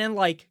and then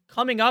like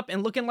coming up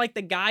and looking like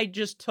the guy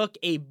just took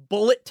a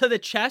bullet to the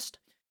chest,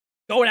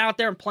 going out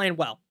there and playing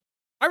well.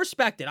 I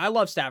respect it. I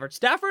love Stafford.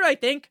 Stafford, I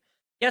think,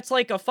 gets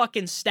like a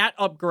fucking stat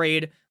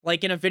upgrade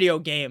like in a video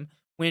game.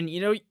 When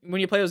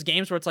you play those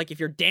games where it's like if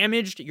you're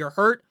damaged, you're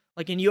hurt.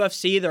 Like in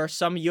UFC, there are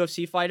some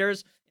UFC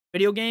fighters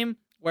video game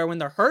where when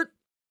they're hurt,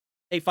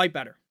 they fight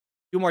better,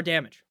 do more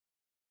damage.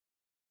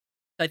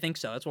 I think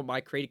so. That's what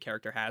my created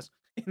character has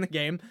in the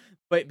game.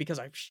 But because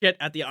I shit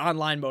at the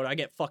online mode, I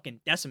get fucking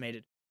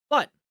decimated.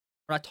 But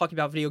we're not talking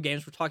about video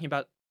games. We're talking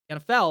about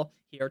NFL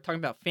here. We're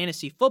talking about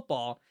fantasy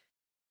football.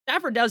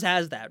 Stafford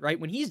has that, right?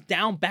 When he's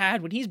down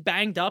bad, when he's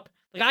banged up,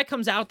 the guy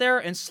comes out there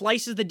and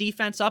slices the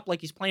defense up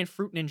like he's playing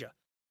Fruit Ninja.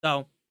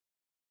 So,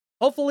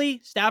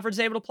 hopefully, Stafford's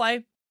able to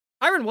play.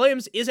 Kyren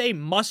Williams is a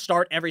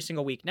must-start every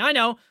single week. Now, I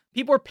know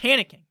people are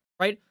panicking,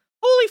 right?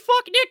 Holy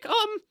fuck, Nick,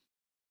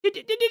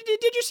 did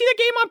you see the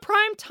game on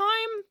prime time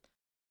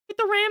with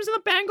the Rams and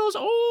the Bengals?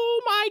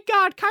 Oh my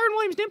God, Kyren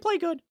Williams didn't play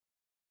good.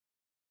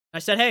 I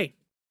said, hey,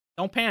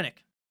 don't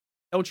panic.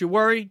 Don't you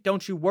worry,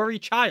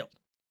 child.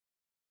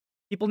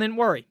 People didn't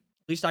worry.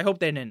 At least I hope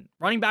they didn't.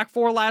 Running back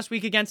 4 last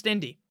week against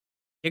Indy.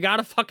 You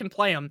gotta fucking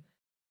play him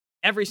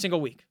every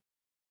single week.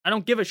 I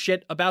don't give a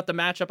shit about the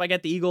matchup. I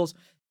get the Eagles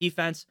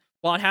defense.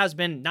 While it has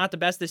been not the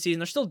best this season,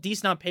 they're still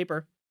decent on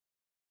paper.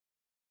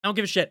 I don't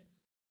give a shit.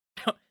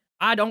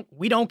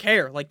 We don't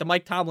care. Like the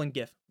Mike Tomlin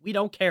gif. We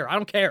don't care. I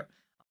don't care.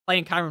 I'm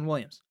playing Kyren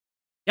Williams.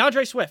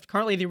 DeAndre Swift,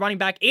 currently the running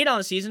back 8 on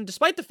the season,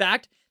 despite the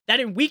fact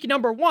that in week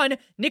number 1,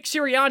 Nick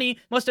Sirianni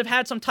must have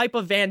had some type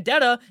of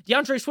vendetta.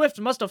 DeAndre Swift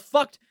must have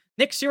fucked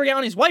Nick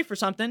Sirianni's wife or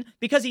something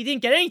because he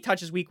didn't get any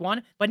touches week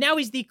 1, but now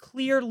he's the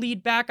clear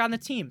lead back on the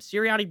team.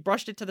 Sirianni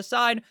brushed it to the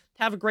side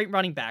to have a great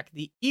running back.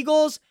 The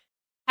Eagles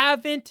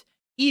haven't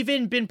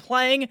even been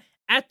playing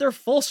at their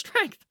full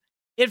strength.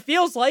 It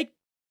feels like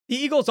the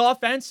Eagles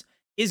offense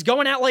is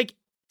going at like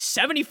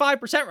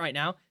 75% right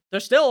now. They're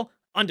still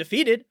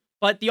undefeated,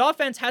 but the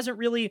offense hasn't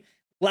really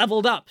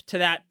leveled up to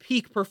that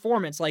peak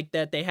performance like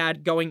that they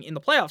had going in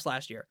the playoffs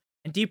last year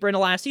and deeper into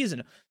last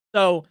season.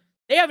 So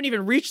they haven't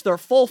even reached their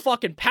full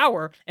fucking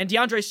power, and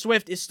DeAndre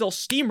Swift is still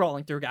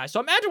steamrolling through guys. So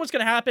imagine what's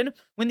going to happen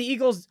when the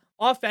Eagles'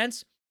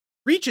 offense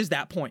reaches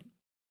that point.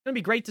 It's going to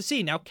be great to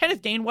see. Now,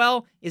 Kenneth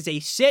Gainwell is a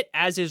sit,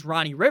 as is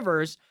Ronnie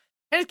Rivers.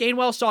 Kenneth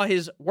Gainwell saw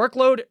his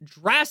workload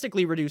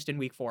drastically reduced in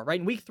week 4, right?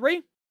 In week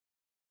 3,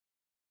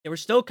 they were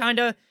still kind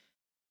of,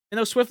 even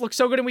though Swift looked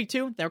so good in week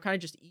 2, they were kind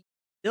of just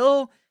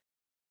still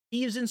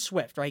Thieves and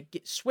Swift, right?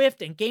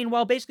 Swift and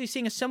Gainwell basically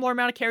seeing a similar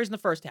amount of carries in the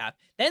first half.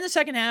 Then in the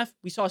second half,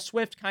 we saw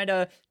Swift kind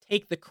of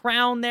take the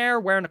crown there,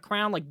 wearing a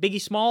crown like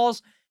Biggie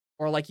Smalls,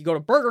 or like you go to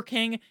Burger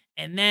King,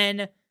 and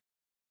then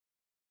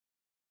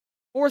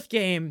fourth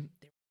game,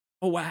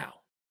 oh wow,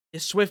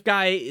 this Swift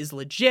guy is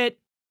legit.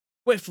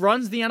 Swift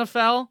runs the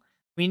NFL.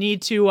 We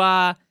need to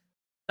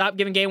stop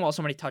giving Gainwell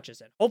so many touches.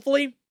 And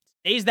hopefully,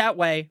 stays that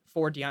way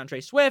for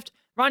DeAndre Swift.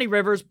 Ronnie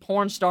Rivers,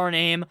 porn star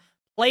name,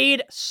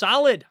 played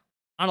solid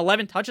on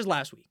 11 touches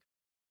last week.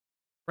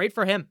 Great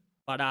for him.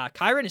 But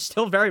Kyren is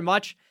still very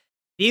much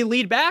the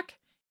lead back.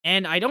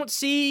 And I don't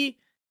see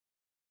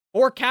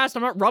forecast.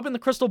 I'm not rubbing the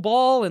crystal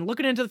ball and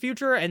looking into the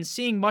future and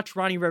seeing much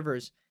Ronnie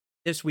Rivers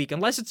this week,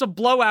 unless it's a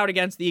blowout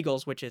against the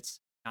Eagles, which it's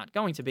not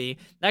going to be.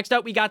 Next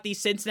up, we got the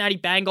Cincinnati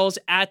Bengals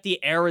at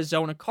the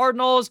Arizona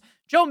Cardinals.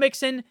 Joe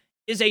Mixon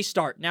is a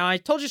start. Now, I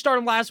told you to start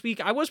him last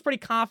week. I was pretty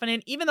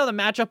confident, even though the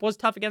matchup was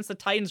tough against the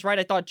Titans, right?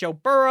 I thought Joe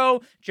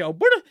Burrow, Joe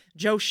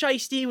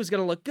Shiesty was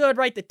going to look good,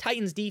 right? The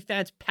Titans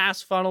defense,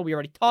 pass funnel, we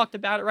already talked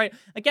about it, right?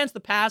 Against the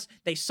pass,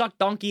 they suck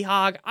donkey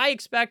hog. I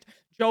expect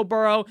Joe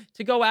Burrow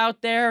to go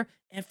out there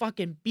and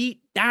fucking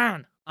beat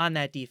down on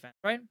that defense,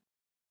 right?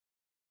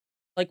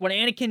 Like what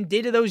Anakin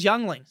did to those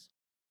younglings.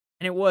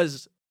 And it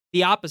was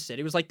the opposite.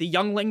 It was like the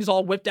younglings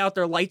all whipped out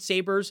their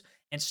lightsabers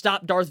and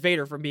stopped Darth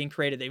Vader from being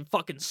created. They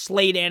fucking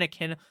slayed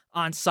Anakin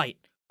on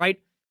sight, right?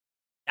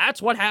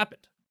 That's what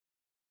happened.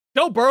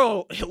 Joe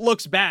Burrow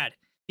looks bad.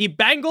 The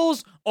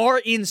Bengals are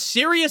in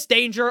serious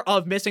danger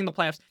of missing the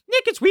playoffs.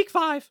 Nick, it's week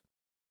 5.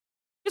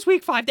 It's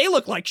week 5. They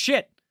look like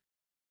shit.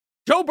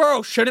 Joe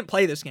Burrow shouldn't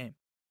play this game.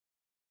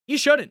 He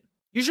shouldn't.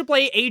 You should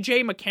play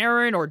AJ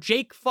McCarron or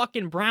Jake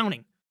fucking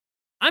Browning.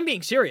 I'm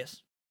being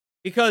serious.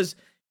 Because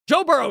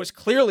Joe Burrow is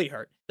clearly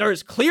hurt. There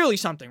is clearly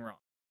something wrong.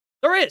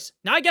 There is.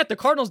 Now I get the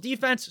Cardinals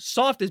defense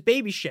soft as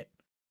baby shit,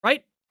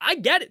 right? I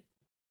get it.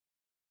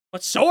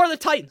 But so are the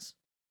Titans.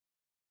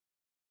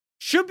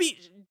 Joe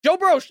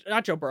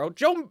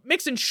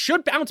Mixon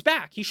should bounce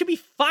back. He should be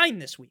fine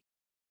this week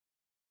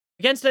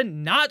against a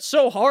not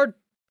so hard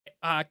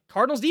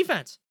Cardinals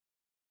defense.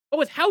 But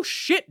with how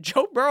shit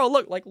Joe Burrow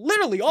looked, like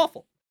literally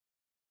awful.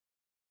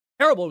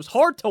 Terrible. It was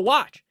hard to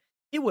watch.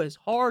 It was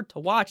hard to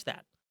watch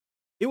that.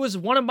 It was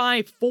one of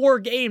my 4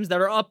 games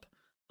that are up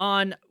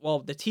on,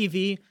 the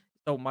TV.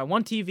 So my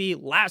one TV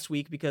last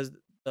week, because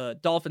the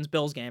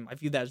Dolphins-Bills game, I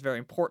view that as very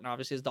important,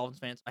 obviously, as Dolphins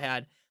fans. I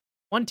had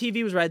one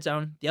TV was Red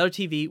Zone. The other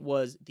TV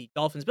was the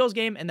Dolphins-Bills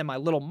game. And then my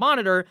little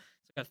monitor,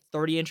 it's like a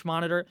 30-inch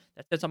monitor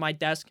that sits on my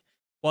desk,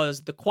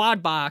 was the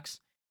quad box.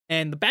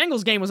 And the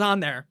Bengals game was on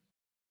there.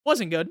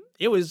 Wasn't good.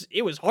 It was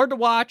hard to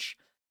watch.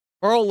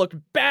 Burrow looked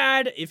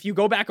bad. If you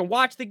go back and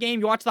watch the game,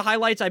 you watch the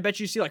highlights, I bet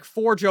you see like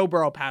 4 Joe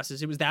Burrow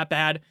passes. It was that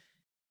bad.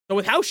 So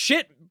with how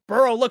shit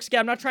Burrow looks, again,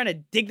 I'm not trying to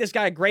dig this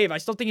guy a grave. I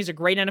still think he's a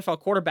great NFL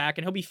quarterback,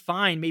 and he'll be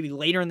fine maybe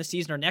later in the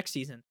season or next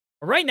season.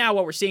 But right now,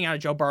 what we're seeing out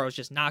of Joe Burrow is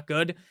just not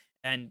good.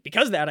 And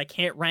because of that, I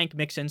can't rank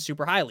Mixon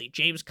super highly.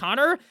 James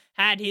Conner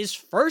had his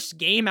first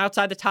game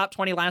outside the top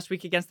 20 last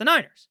week against the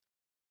Niners.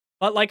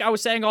 But like I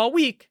was saying all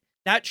week,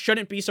 that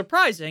shouldn't be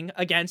surprising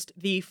against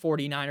the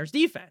 49ers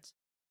defense,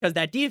 because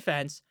that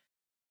defense,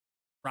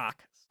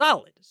 rock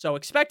solid. So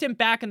expect him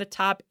back in the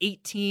top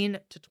 18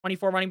 to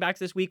 24 running backs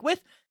this week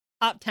with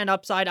top 10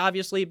 upside,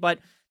 obviously, but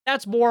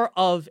that's more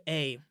of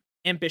a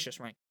ambitious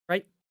rank,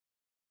 right?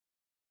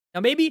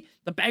 Now, maybe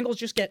the Bengals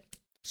just get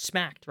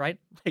smacked, right?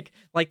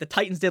 Like the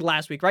Titans did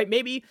last week, right?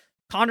 Maybe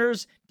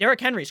Connor's Derrick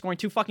Henry scoring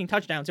 2 fucking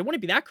touchdowns. It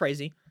wouldn't be that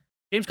crazy.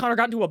 James Conner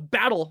got into a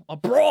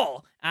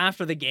brawl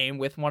after the game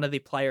with one of the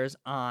players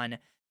on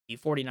the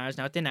 49ers.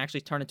 Now, it didn't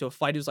actually turn into a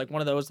fight. It was like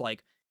one of those,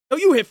 like, no,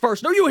 you hit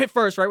first,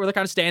 right? Where they're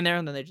kind of standing there,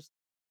 and then they just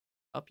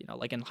up,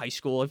 like in high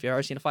school, if you've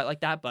ever seen a fight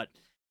like that. But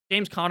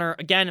James Conner,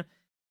 again,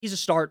 he's a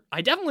start.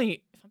 If I'm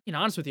being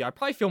honest with you, I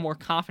probably feel more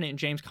confident in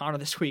James Conner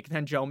this week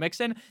than Joe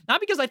Mixon.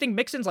 Not because I think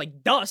Mixon's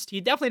like dust.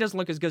 He definitely doesn't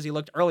look as good as he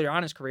looked earlier on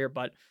in his career,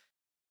 but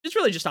it's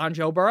really just on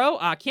Joe Burrow.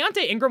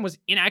 Keontae Ingram was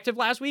inactive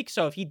last week,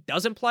 so if he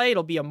doesn't play,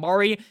 it'll be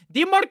Amari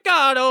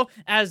DiMercado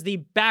as the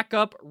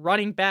backup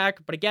running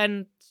back. But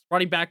again,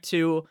 running back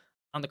 2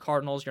 on the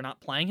Cardinals, you're not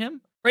playing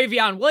him.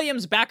 Ravion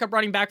Williams, backup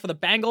running back for the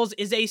Bengals,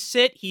 is a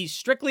sit. He's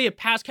strictly a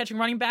pass-catching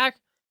running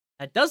back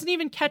that doesn't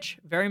even catch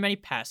very many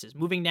passes.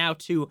 Moving now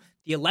to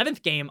the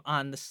 11th game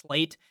on the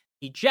slate,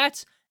 the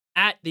Jets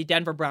at the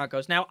Denver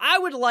Broncos. Now, I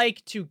would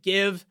like to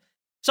give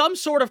some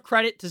sort of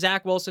credit to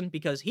Zach Wilson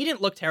because he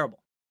didn't look terrible.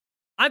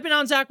 I've been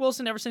on Zach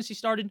Wilson ever since he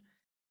started.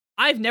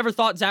 I've never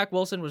thought Zach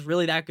Wilson was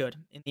really that good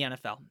in the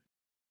NFL.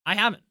 I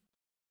haven't.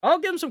 I'll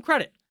give him some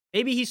credit.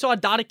 Maybe he saw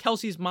Donna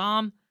Kelsey's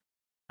mom.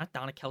 Not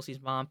Donna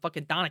Kelsey's mom.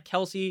 Fucking Donna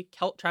Kelsey,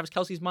 Travis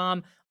Kelsey's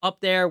mom up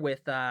there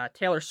with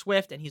Taylor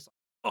Swift. And he's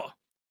like, oh.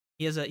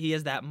 He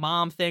has that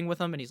mom thing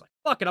with him. And he's like,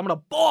 fuck it, I'm going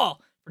to ball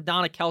for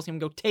Donna Kelsey. I'm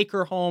going to go take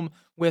her home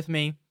with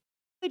me.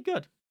 He did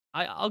good.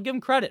 I'll give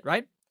him credit,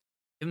 right?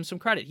 Give him some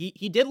credit.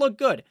 He did look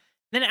good.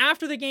 Then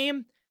after the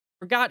game,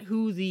 forgot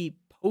who the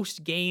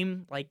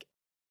post-game, like,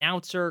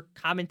 announcer,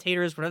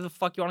 commentators, whatever the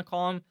fuck you want to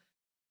call him,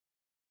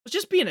 was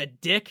just being a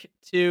dick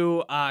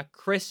to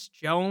Chris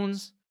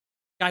Jones,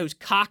 guy whose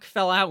cock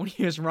fell out when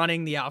he was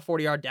running the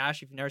 40-yard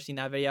dash, if you've never seen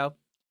that video.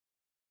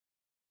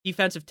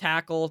 Defensive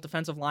tackle,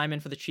 defensive lineman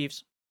for the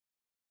Chiefs.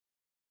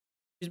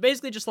 He's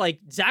basically just like,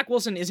 Zach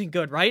Wilson isn't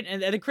good, right?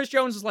 And then Chris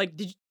Jones is like,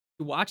 did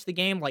you watch the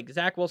game? Like,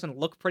 Zach Wilson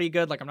looked pretty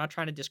good. Like, I'm not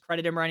trying to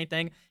discredit him or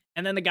anything.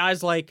 And then the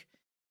guy's like,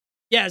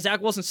 yeah, Zach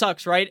Wilson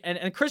sucks, right?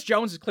 And Chris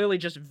Jones is clearly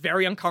just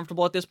very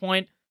uncomfortable at this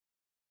point.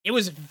 It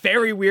was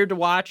very weird to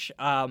watch.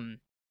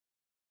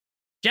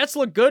 Jets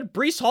look good.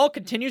 Breece Hall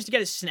continues to get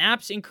his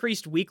snaps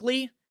increased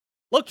weekly.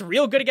 Looked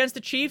real good against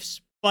the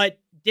Chiefs, but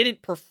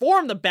didn't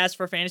perform the best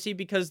for fantasy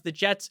because the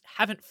Jets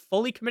haven't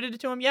fully committed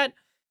to him yet.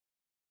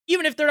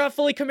 Even if they're not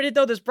fully committed,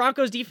 though, this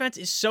Broncos defense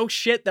is so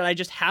shit that I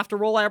just have to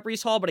roll out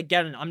Breece Hall. But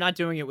again, I'm not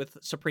doing it with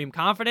supreme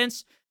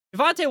confidence.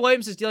 Javonte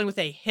Williams is dealing with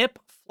a hip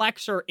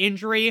flexor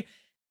injury.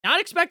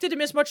 Not expected to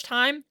miss much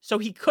time, so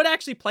he could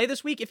actually play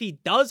this week. If he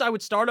does, I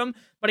would start him.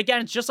 But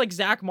again, it's just like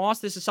Zach Moss.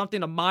 This is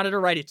something to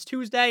monitor, right? It's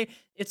Tuesday.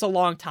 It's a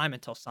long time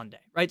until Sunday,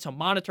 right? So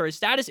monitor his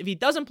status. If he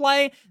doesn't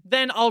play,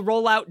 then I'll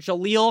roll out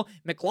Jaleel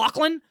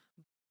McLaughlin.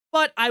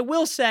 But I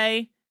will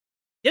say,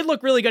 it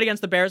looked really good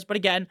against the Bears. But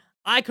again,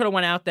 I could have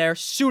went out there,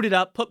 suited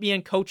up, put me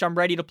in, coach, I'm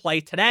ready to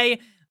play today.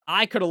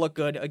 I could have looked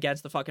good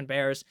against the fucking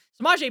Bears.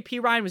 Samaje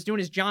Perine was doing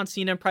his John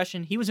Cena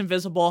impression. He was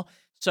invisible.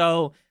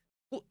 So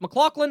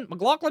McLaughlin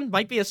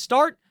might be a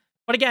start.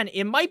 But again,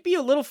 it might be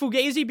a little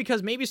fugazi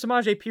because maybe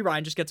Samaje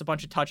Perine just gets a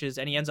bunch of touches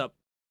and he ends up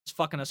just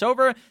fucking us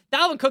over.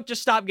 Dalvin Cook,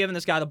 just stop giving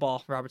this guy the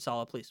ball. Robert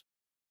Saleh, please.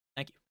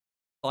 Thank you.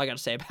 All I got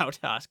to say about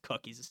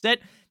Cook. He's a sit.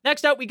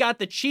 Next up, we got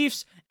the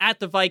Chiefs at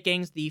the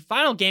Vikings. The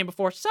final game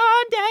before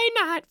Sunday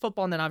Night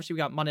Football. And then obviously we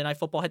got Monday Night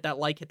Football. Hit that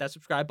like, hit that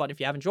subscribe button if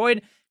you have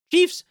enjoyed.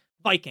 Chiefs,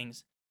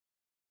 Vikings.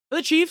 For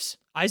the Chiefs,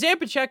 Isaiah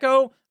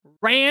Pacheco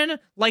ran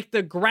like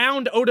the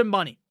ground owed him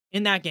money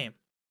in that game.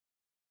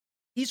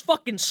 He's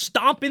fucking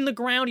stomping the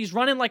ground. He's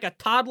running like a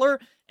toddler,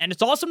 and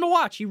it's awesome to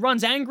watch. He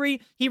runs angry,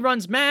 he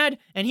runs mad,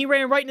 and he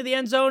ran right into the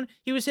end zone.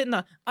 He was hitting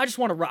the, I just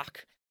want to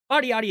rock.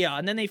 Yada, yada, yada.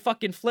 And then they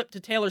fucking flipped to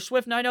Taylor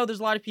Swift. And I know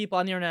there's a lot of people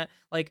on the internet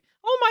like,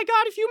 oh my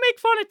God, if you make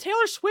fun of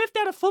Taylor Swift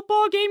at a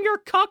football game, you're a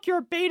cuck, you're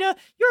a beta,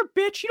 you're a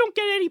bitch, you don't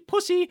get any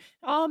pussy.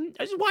 Why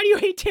do you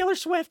hate Taylor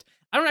Swift?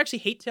 I don't actually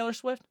hate Taylor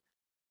Swift.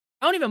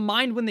 I don't even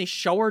mind when they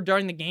show her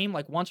during the game,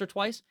 like once or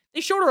twice.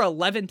 They showed her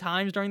 11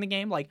 times during the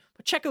game. Like,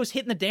 Pacheco's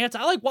hitting the dance.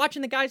 I like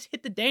watching the guys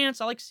hit the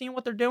dance. I like seeing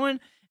what they're doing. And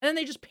then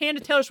they just panned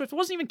to Taylor Swift. It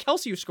wasn't even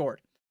Kelsey who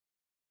scored.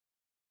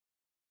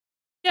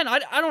 Again,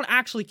 I don't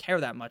actually care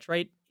that much,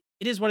 right?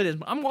 It is what it is.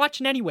 I'm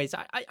watching anyways.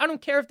 I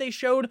don't care if they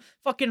showed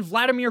fucking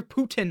Vladimir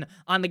Putin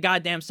on the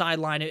goddamn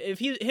sideline. If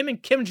him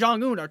and Kim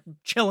Jong-un are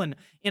chilling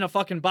in a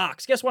fucking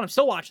box. Guess what? I'm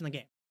still watching the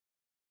game.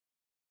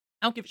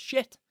 I don't give a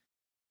shit.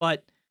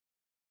 But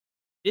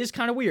it is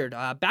kind of weird.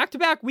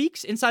 Back-to-back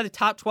weeks inside the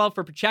top 12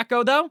 for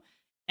Pacheco, though.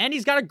 And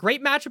he's got a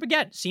great matchup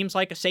again. Seems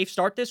like a safe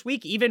start this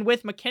week, even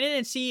with McKinnon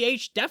and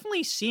CEH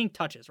definitely seeing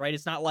touches, right?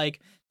 It's not like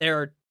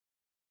they're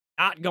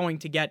not going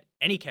to get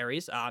any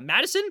carries.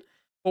 Madison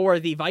for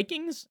the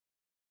Vikings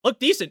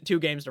looked decent 2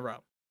 games in a row.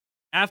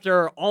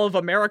 After all of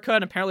America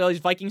and apparently all these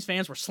Vikings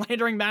fans were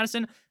slandering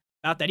Madison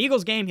about that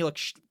Eagles game, he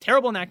looked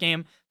terrible in that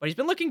game, but he's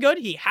been looking good.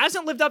 He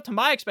hasn't lived up to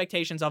my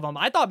expectations of him.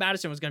 I thought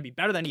Madison was going to be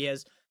better than he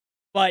is,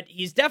 but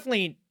he's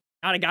definitely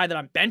not a guy that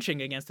I'm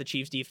benching against the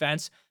Chiefs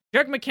defense.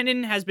 Jerick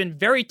McKinnon has been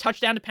very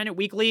touchdown dependent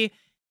weekly,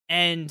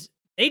 and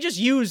they just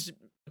use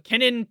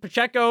McKinnon,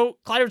 Pacheco,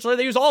 Clyde Edwards-Helaire.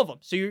 They use all of them.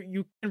 So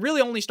you can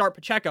really only start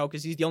Pacheco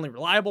because he's the only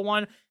reliable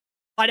one.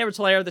 Clyde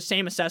Edwards-Helaire, the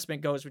same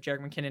assessment goes with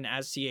Jerick McKinnon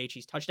as CH.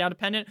 He's touchdown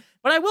dependent.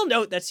 But I will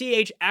note that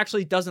CH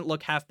actually doesn't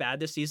look half bad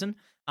this season.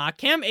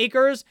 Cam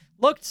Akers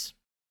looked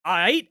all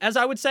right, as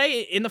I would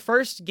say, in the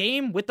first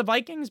game with the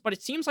Vikings, but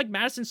it seems like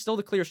Madison's still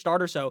the clear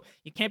starter, so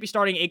you can't be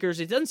starting Akers.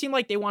 It doesn't seem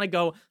like they want to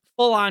go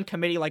full-on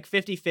committee, like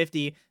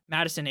 50-50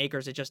 Madison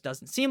Akers. It just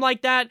doesn't seem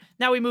like that.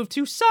 Now we move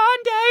to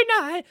Sunday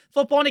Night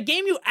Football, in a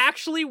game you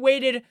actually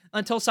waited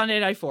until Sunday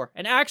night for.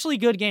 An actually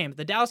good game.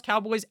 The Dallas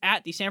Cowboys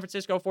at the San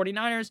Francisco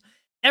 49ers.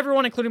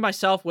 Everyone, including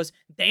myself, was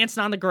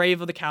dancing on the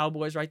grave of the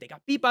Cowboys, right? They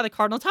got beat by the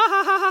Cardinals. Ha,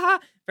 ha, ha, ha, ha.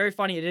 Very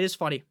funny. It is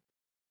funny.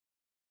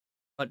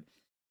 But,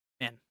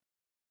 man,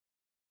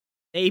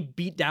 they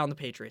beat down the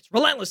Patriots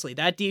relentlessly.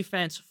 That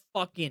defense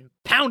fucking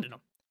pounded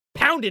them.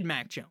 Pounded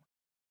Mac Jones.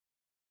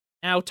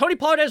 Now, Tony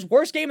Pollard has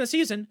worst game of the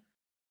season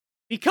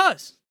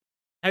because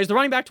now he's the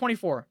running back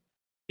 24.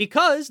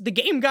 Because the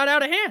game got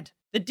out of hand.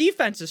 The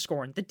defense is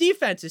scoring. The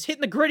defense is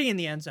hitting the gritty in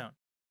the end zone.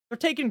 They're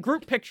taking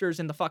group pictures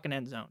in the fucking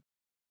end zone.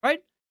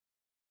 Right?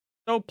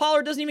 So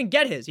Pollard doesn't even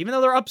get his. Even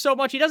though they're up so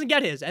much, he doesn't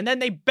get his. And then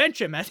they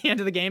bench him at the end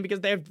of the game because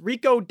they have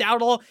Rico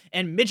Dowdle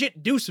and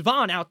Midget Deuce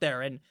Vaughn out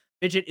there. And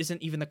midget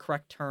isn't even the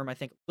correct term. I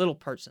think little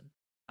person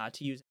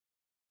to use.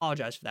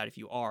 Apologize for that if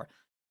you are a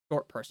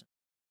short person.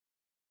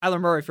 Kyler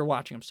Murray, if you're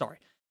watching, I'm sorry.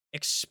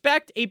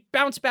 Expect a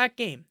bounce back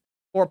game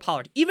for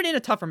Pollard. Even in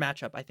a tougher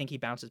matchup, I think he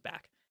bounces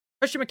back.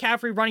 Christian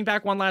McCaffrey, running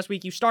back, won last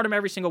week. You start him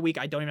every single week.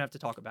 I don't even have to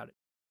talk about it.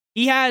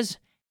 He has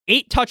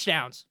 8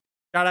 touchdowns.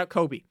 Shout out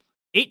Kobe.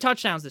 8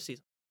 touchdowns this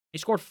season. He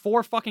scored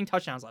 4 fucking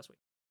touchdowns last week.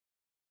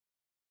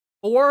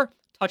 4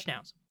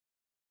 touchdowns.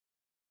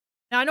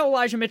 Now, I know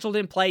Elijah Mitchell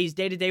didn't play. He's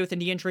day-to-day with a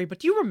knee injury. But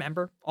do you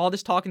remember all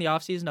this talk in the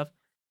offseason of,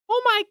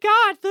 oh my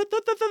God, the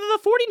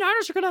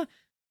 49ers are going to,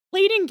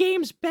 late in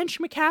games, bench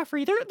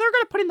McCaffrey. They're going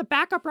to put in the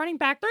backup running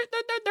back. They're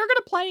going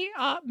to play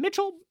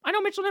Mitchell. I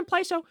know Mitchell didn't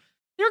play, so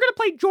they're going to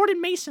play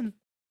Jordan Mason.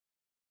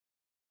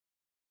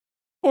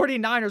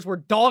 49ers were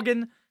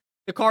dogging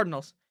the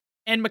Cardinals.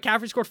 And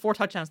McCaffrey scored 4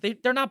 touchdowns.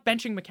 They're not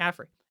benching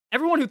McCaffrey.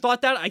 Everyone who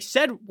thought that I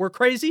said were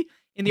crazy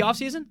in the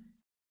offseason,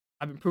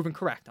 I've been proven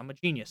correct. I'm a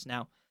genius.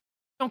 Now,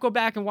 don't go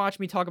back and watch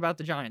me talk about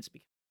the Giants.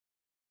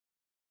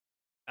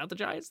 About the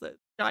Giants? The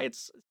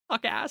Giants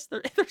suck ass.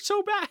 They're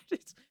so bad.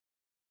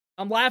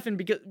 I'm laughing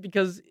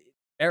because it's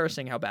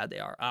embarrassing how bad they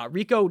are.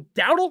 Rico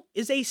Dowdle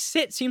is a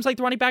sit. Seems like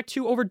the running back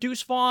 2 over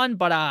Deuce Vaughn,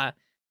 but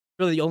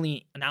really the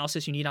only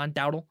analysis you need on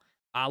Dowdle.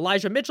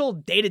 Elijah Mitchell,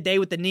 day-to-day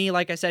with the knee.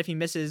 Like I said, if he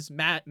misses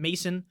Matt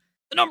Mason,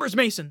 the number's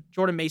Mason.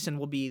 Jordan Mason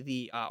will be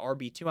the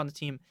RB2 on the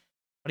team.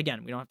 But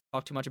again, we don't have to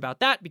talk too much about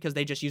that because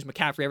they just use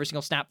McCaffrey every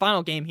single snap.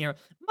 Final game here.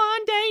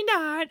 Monday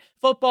Night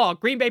Football.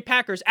 Green Bay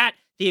Packers at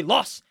the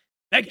Las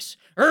Vegas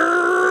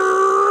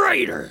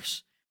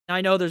Raiders. Now,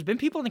 I know there's been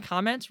people in the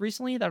comments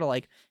recently that are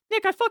like,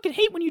 Nick, I fucking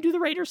hate when you do the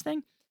Raiders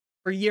thing.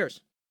 For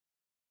years.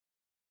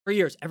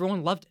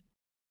 Everyone loved it.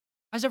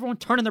 Why is everyone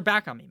turning their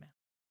back on me, man?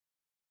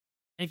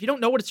 And if you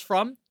don't know what it's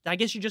from, I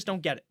guess you just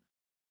don't get it.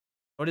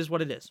 So it is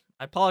what it is.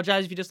 I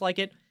apologize if you dislike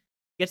it.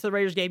 Get to the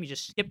Raiders game, you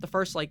just skip the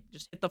first,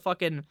 just hit the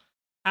fucking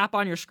tap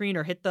on your screen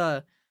or hit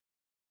the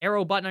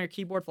arrow button on your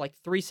keyboard for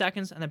 3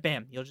 seconds, and then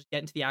bam, you'll just get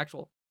into the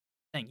actual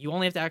thing. You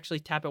only have to actually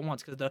tap it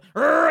once because the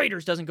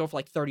Raiders doesn't go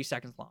for 30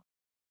 seconds long.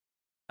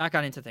 Back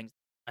on into things.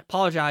 I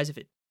apologize if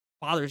it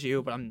bothers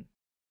you, but I'm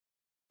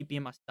keep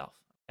being myself.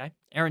 Okay?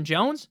 Aaron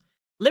Jones,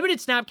 limited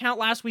snap count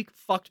last week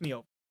fucked me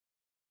over.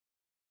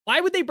 Why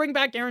would they bring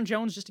back Aaron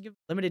Jones just to give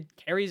limited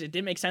carries? It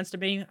didn't make sense to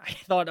me. I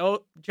thought,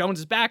 oh, Jones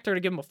is back. They're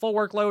going to give him a full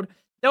workload.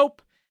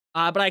 Nope.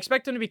 But I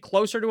expect him to be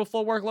closer to a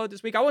full workload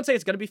this week. I wouldn't say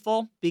it's going to be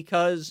full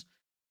because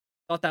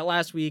I thought that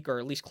last week, or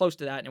at least close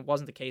to that, and it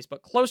wasn't the case.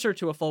 But closer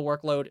to a full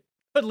workload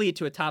could lead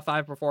to a top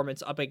 5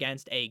 performance up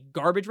against a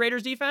garbage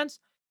Raiders defense.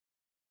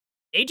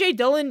 A.J.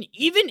 Dillon,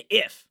 even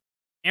if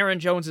Aaron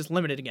Jones is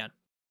limited again.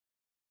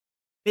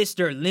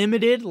 Mr.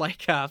 Limited,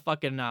 like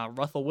fucking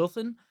Russell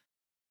Wilson.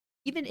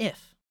 Even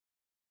if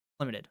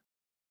limited.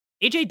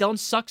 A.J. Dillon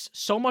sucks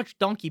so much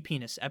donkey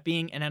penis at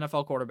being an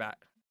NFL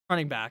quarterback,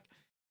 running back.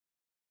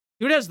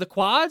 Dude has the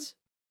quads.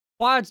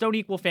 Quads don't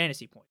equal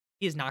fantasy points.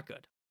 He is not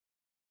good.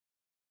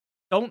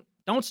 Don't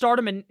start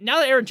him. And now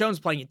that Aaron Jones is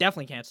playing, you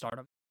definitely can't start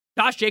him.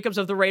 Josh Jacobs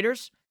of the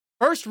Raiders.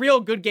 First real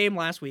good game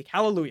last week.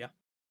 Hallelujah.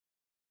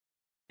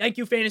 Thank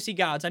you, fantasy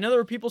gods. I know there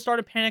were people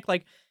starting to panic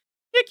like,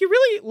 Nick, you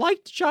really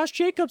liked Josh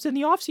Jacobs in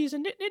the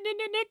offseason.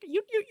 Nick,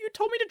 you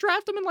told me to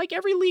draft him in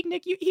every league,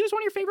 Nick. He was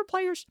one of your favorite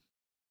players.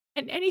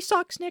 And he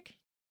sucks, Nick.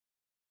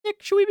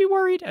 Nick, should we be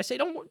worried? I say,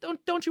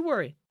 don't you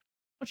worry.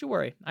 Don't you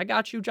worry. I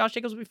got you. Josh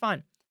Jacobs will be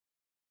fine.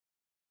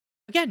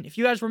 Again, if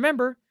you guys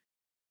remember,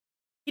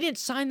 he didn't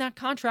sign that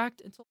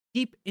contract until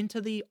deep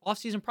into the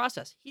offseason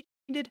process. He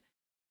did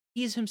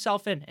ease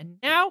himself in. And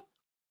now,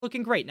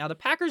 looking great. Now, the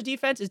Packers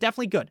defense is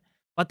definitely good,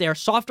 but they are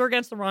softer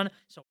against the run.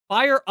 So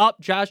fire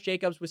up Josh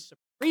Jacobs with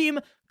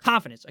supreme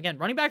confidence. Again,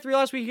 running back 3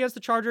 last week against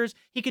the Chargers.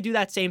 He could do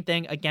that same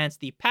thing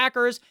against the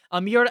Packers.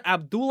 Amir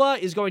Abdullah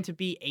is going to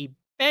be a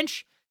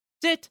bench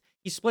sit.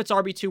 He splits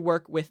RB2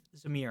 work with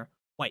Zamir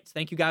White.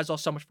 Thank you guys all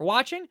so much for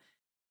watching.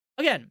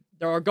 Again,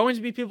 there are going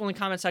to be people in the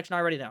comment section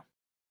already now.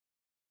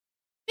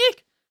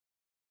 Nick,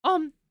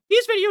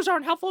 these videos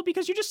aren't helpful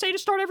because you just say to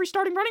start every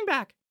starting running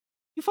back.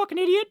 You fucking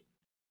idiot.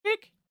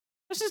 Nick,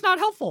 this is not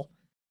helpful.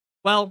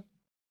 Well,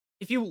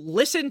 if you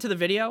listen to the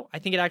video, I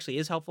think it actually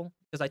is helpful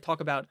because I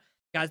talk about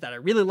guys that I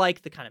really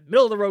like, the kind of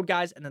middle of the road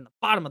guys, and then the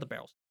bottom of the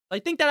barrels. I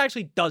think that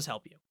actually does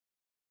help you.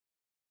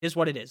 It is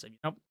what it is. If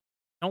you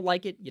don't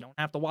like it, you don't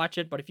have to watch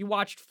it. But if you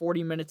watched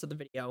 40 minutes of the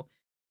video,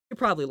 you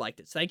probably liked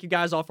it. So thank you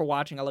guys all for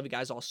watching. I love you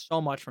guys all so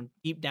much from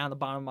deep down the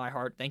bottom of my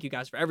heart. Thank you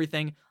guys for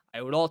everything. I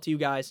owe it all to you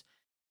guys.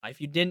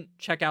 If you didn't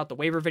check out the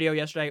waiver video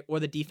yesterday or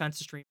the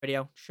defensive stream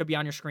video, should be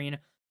on your screen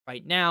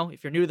right now.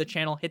 If you're new to the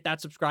channel, hit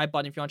that subscribe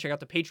button. If you want to check out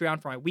the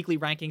Patreon for my weekly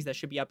rankings, that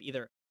should be up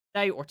either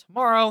today or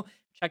tomorrow.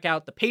 Check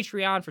out the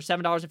Patreon for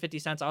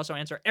 $7.50. I also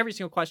answer every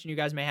single question you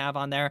guys may have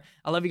on there.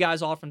 I love you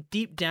guys all from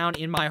deep down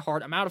in my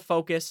heart. I'm out of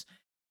focus.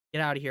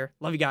 Get out of here.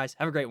 Love you guys.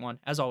 Have a great one.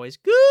 As always,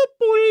 goop.